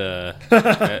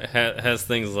that has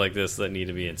things like this that need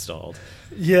to be installed.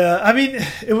 Yeah, I mean,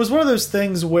 it was one of those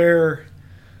things where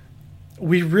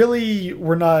we really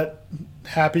were not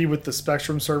happy with the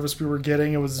Spectrum service we were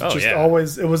getting. It was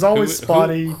always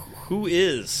spotty. Who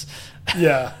is?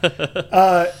 Yeah.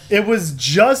 It was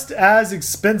just as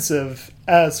expensive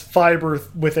as fiber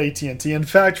with AT&T. In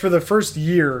fact, for the first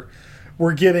year,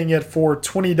 we're getting it for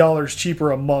 $20 cheaper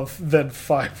a month than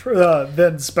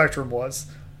than Spectrum was.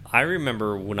 I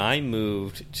remember when I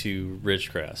moved to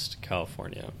Ridgecrest,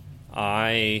 California,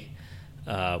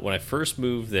 when I first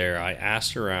moved there, I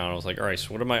asked around. I was like, all right,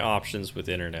 so what are my options with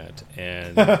internet?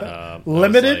 And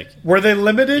limited? Were they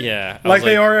limited? Yeah. Like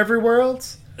they are everywhere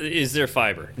else? Is there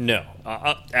fiber? No.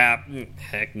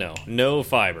 Heck no. No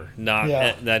fiber.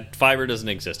 That fiber doesn't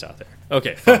exist out there.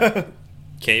 Okay, fine.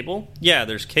 Cable? Yeah,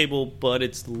 there's cable, but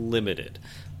it's limited.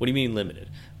 What do you mean limited?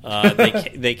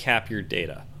 They cap your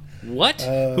data. What?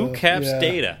 Who caps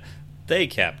data? They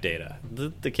cap data.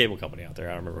 The cable company out there.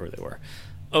 I don't remember who they were.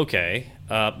 Okay.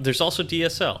 There's also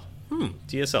DSL.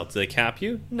 DSL. Do they cap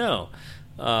you? No.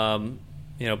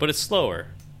 But it's slower.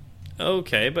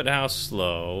 Okay, but how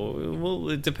slow? Well,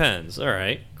 it depends. All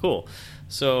right, cool.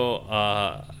 So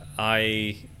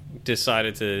I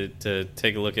decided to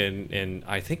take a look and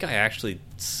I think I actually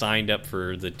signed up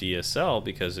for the DSL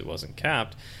because it wasn't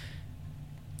capped.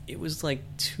 It was like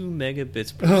 2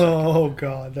 megabits per second. Oh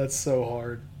god, that's so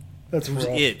hard. That's rough.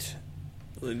 It.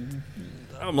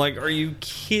 I'm like, are you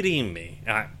kidding me?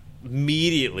 I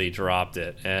immediately dropped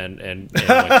it and went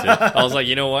to, I was like,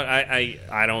 you know what?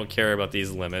 I don't care about these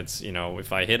limits.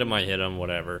 If I hit them, I hit them.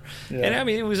 Whatever. Yeah. And I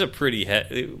mean, it was a pretty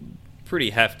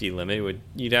hefty limit.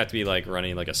 You'd have to be like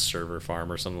running like a server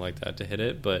farm or something like that to hit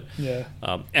it. But yeah.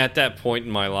 At that point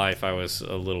in my life, I was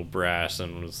a little brash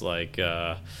and was like,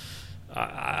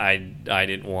 I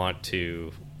didn't want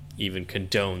to even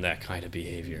condone that kind of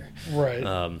behavior. Right.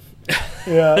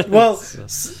 Yeah. Well,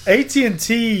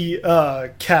 AT&T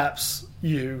caps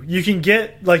you can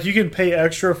get like you can pay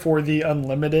extra for the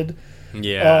unlimited.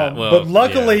 Yeah, but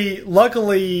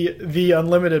luckily the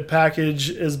unlimited package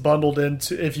is bundled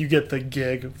into if you get the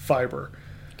gig fiber,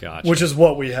 gotcha. which is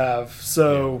what we have.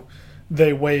 So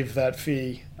they waive that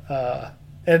fee.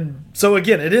 And so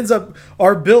again, it ends up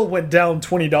our bill went down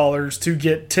 $20 to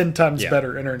get 10 times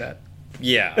better internet.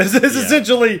 Yeah, it's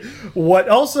essentially what.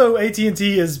 Also,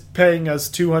 AT&T is paying us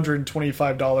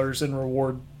 $225 in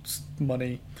reward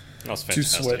money to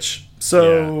switch.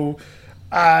 So,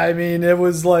 I mean, it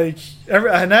was like, and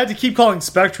I had to keep calling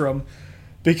Spectrum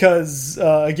because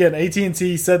again,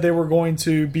 AT&T said they were going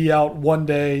to be out one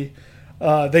day.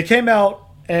 They came out.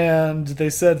 And they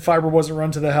said fiber wasn't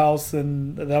run to the house,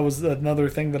 and that was another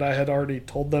thing that I had already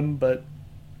told them. But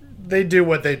they do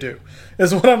what they do,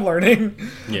 is what I'm learning.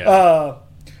 Yeah.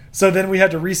 So then we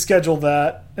had to reschedule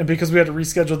that, and because we had to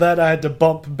reschedule that, I had to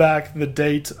bump back the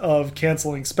date of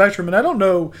canceling Spectrum. And I don't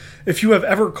know if you have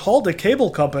ever called a cable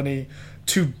company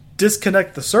to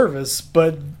disconnect the service,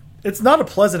 but it's not a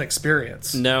pleasant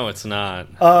experience. No, it's not.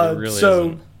 It really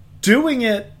isn't. Doing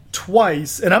it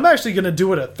twice, and I'm actually going to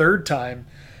do it a third time.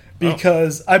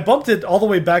 Because I bumped it all the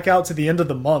way back out to the end of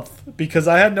the month because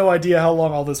I had no idea how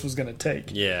long all this was going to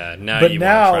take. Yeah, now you want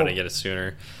to try to get it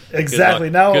sooner. Exactly.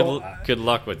 Good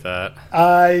luck with that.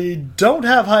 I don't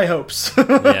have high hopes.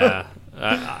 Yeah.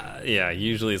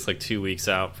 Usually it's like 2 weeks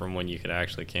out from when you could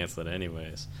actually cancel it,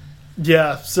 anyways.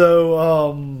 Yeah. So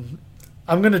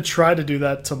I'm going to try to do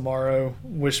that tomorrow.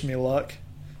 Wish me luck.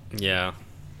 Yeah.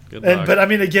 Good luck. But I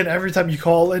mean, again, every time you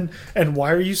call and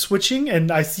why are you switching?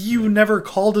 And I see you never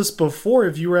called us before.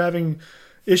 If you were having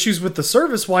issues with the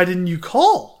service, why didn't you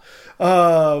call?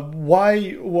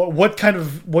 Why? What kind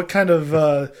of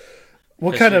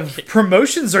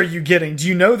promotions are you getting? Do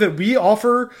you know that we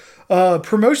offer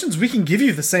promotions? We can give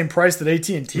you the same price that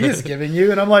AT&T is giving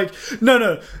you. And I'm like,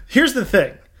 no. Here's the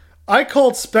thing. I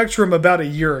called Spectrum about a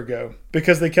year ago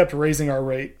because they kept raising our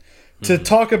rate to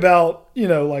talk about,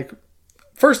 like.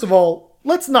 First of all,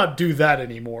 let's not do that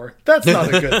anymore. That's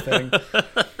not a good thing.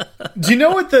 Do you know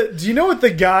what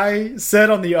the guy said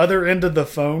on the other end of the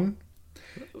phone?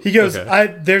 He goes,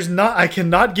 I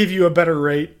cannot give you a better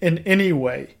rate in any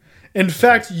way. In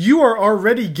fact, you are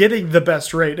already getting the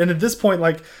best rate. And at this point,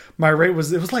 like my rate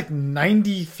was like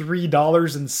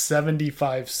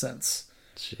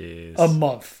 $93.75 a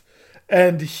month.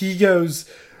 And he goes,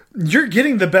 you're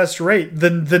getting the best rate.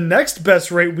 The next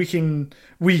best rate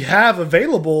we have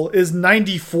available is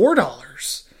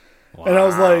 $94. Wow. And I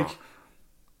was like,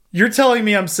 you're telling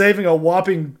me I'm saving a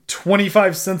whopping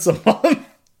 25 cents a month?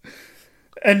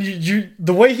 And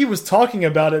the way he was talking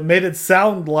about it made it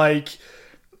sound like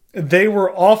they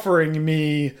were offering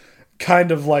me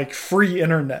kind of like free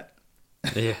internet.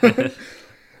 Yeah.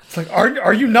 It's like,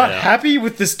 are you not happy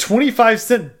with this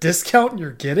 25-cent discount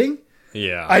you're getting?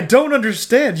 Yeah. I don't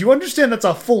understand. You understand that's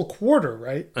a full quarter,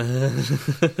 right?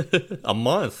 A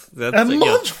month. That's a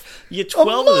month. You get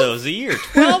 12 of those a year.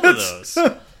 12 of those.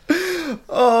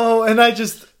 Oh, and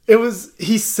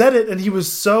he said it and he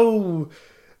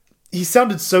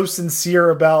sounded so sincere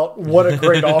about what a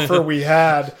great offer we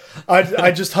had.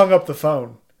 I just hung up the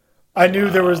phone. I knew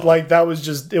there was like,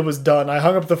 it was done. I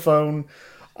hung up the phone.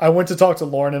 I went to talk to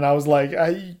Lauren and I was like,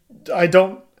 I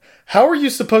don't, how are you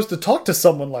supposed to talk to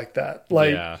someone like that?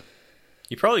 Like, yeah.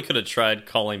 You probably could have tried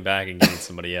calling back and getting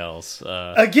somebody else.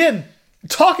 Again,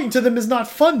 talking to them is not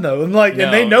fun though. And like,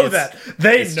 and they know that.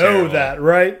 They know terrible. That,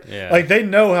 right? Yeah. Like they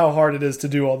know how hard it is to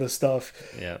do all this stuff.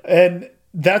 Yeah. And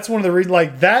that's one of the reasons,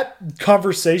 like that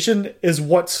conversation is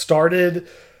what started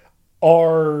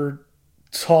our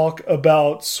talk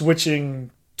about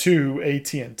switching to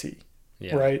AT&T.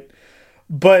 Yeah. Right.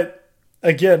 But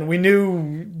again, we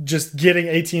knew just getting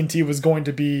AT&T was going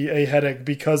to be a headache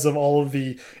because of all of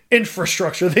the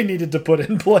infrastructure they needed to put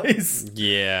in place.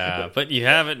 Yeah, but you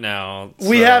have it now.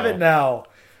 We have it now.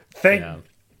 Thank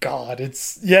God.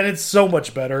 It's so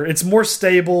much better. It's more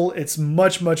stable. It's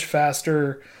much, much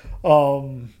faster.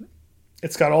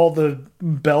 It's got all the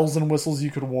bells and whistles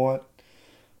you could want.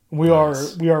 We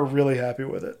are really happy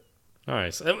with it.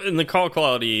 Nice. And the call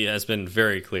quality has been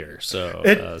very clear. So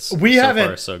so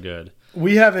far so good.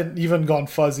 We haven't even gone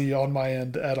fuzzy on my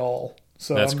end at all.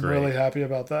 So I'm really happy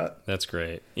about that. That's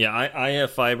great. Yeah, I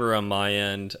have fiber on my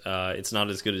end. It's not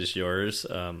as good as yours.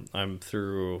 I'm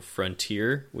through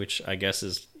Frontier, which I guess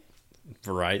is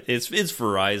Verizon. It's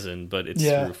Verizon, but it's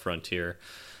through Frontier.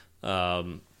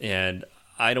 And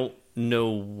I don't know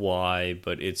why,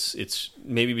 but it's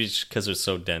maybe because it's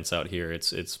so dense out here.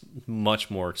 It's much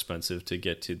more expensive to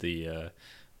get to the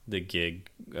gig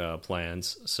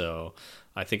plans. So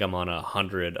I think I'm on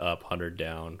 100 up, 100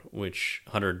 down, which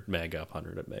 100 meg up,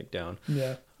 100 meg down.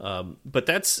 Yeah. But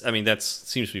that's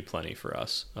seems to be plenty for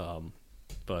us.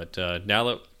 But now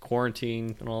that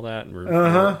quarantine and all that, and we're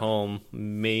at home,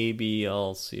 maybe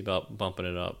I'll see about bumping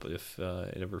it up if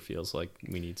it ever feels like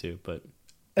we need to. But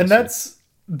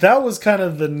that was kind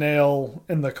of the nail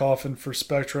in the coffin for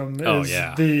Spectrum.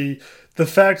 The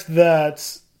fact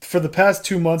that for the past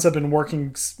 2 months I've been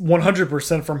working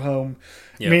 100% from home,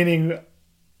 meaning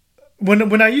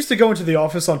when I used to go into the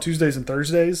office on Tuesdays and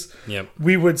Thursdays,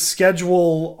 we would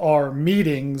schedule our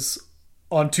meetings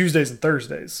on Tuesdays and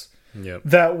Thursdays.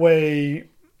 That way,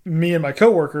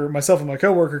 myself and my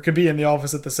coworker could be in the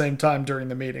office at the same time during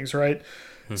the meetings, right?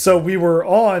 So we were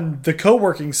on the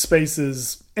co-working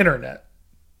space's internet,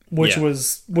 which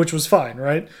was fine,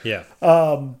 right? Yeah.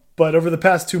 But over the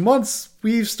past 2 months,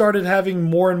 we've started having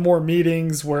more and more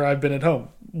meetings where I've been at home.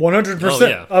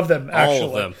 100% of them, actually.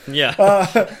 All of them, yeah.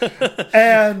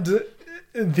 And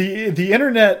the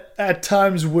internet at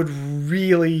times would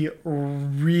really,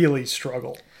 really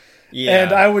struggle. Yeah.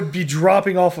 And I would be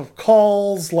dropping off of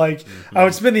calls. Like, I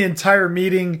would spend the entire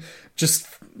meeting just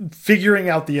figuring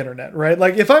out the internet, right?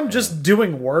 Like, if I'm just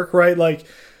doing work, right? Like,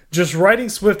 just writing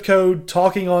Swift code,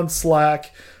 talking on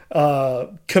Slack,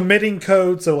 committing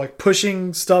code, so like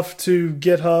pushing stuff to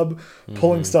GitHub,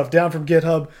 pulling stuff down from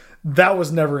GitHub, that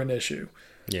was never an issue.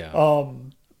 Yeah.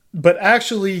 But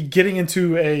actually getting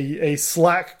into a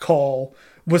Slack call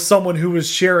with someone who was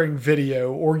sharing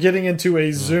video, or getting into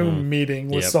a Zoom meeting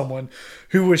with someone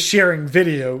who was sharing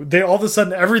video, all of a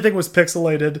sudden everything was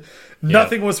pixelated,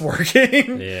 nothing was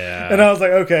working. Yeah. And I was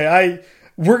like, okay,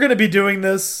 we're going to be doing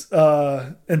this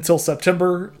until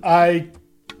September. I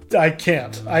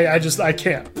can't. I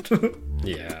can't.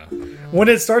 Yeah. When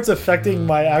it starts affecting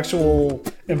my actual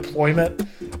employment,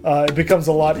 it becomes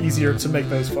a lot easier to make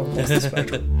those phone calls to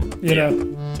Spectrum. You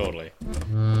know? Totally.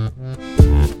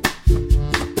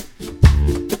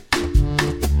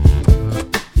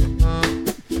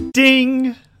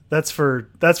 Ding! That's for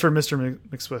Mr.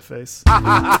 McSwiftface.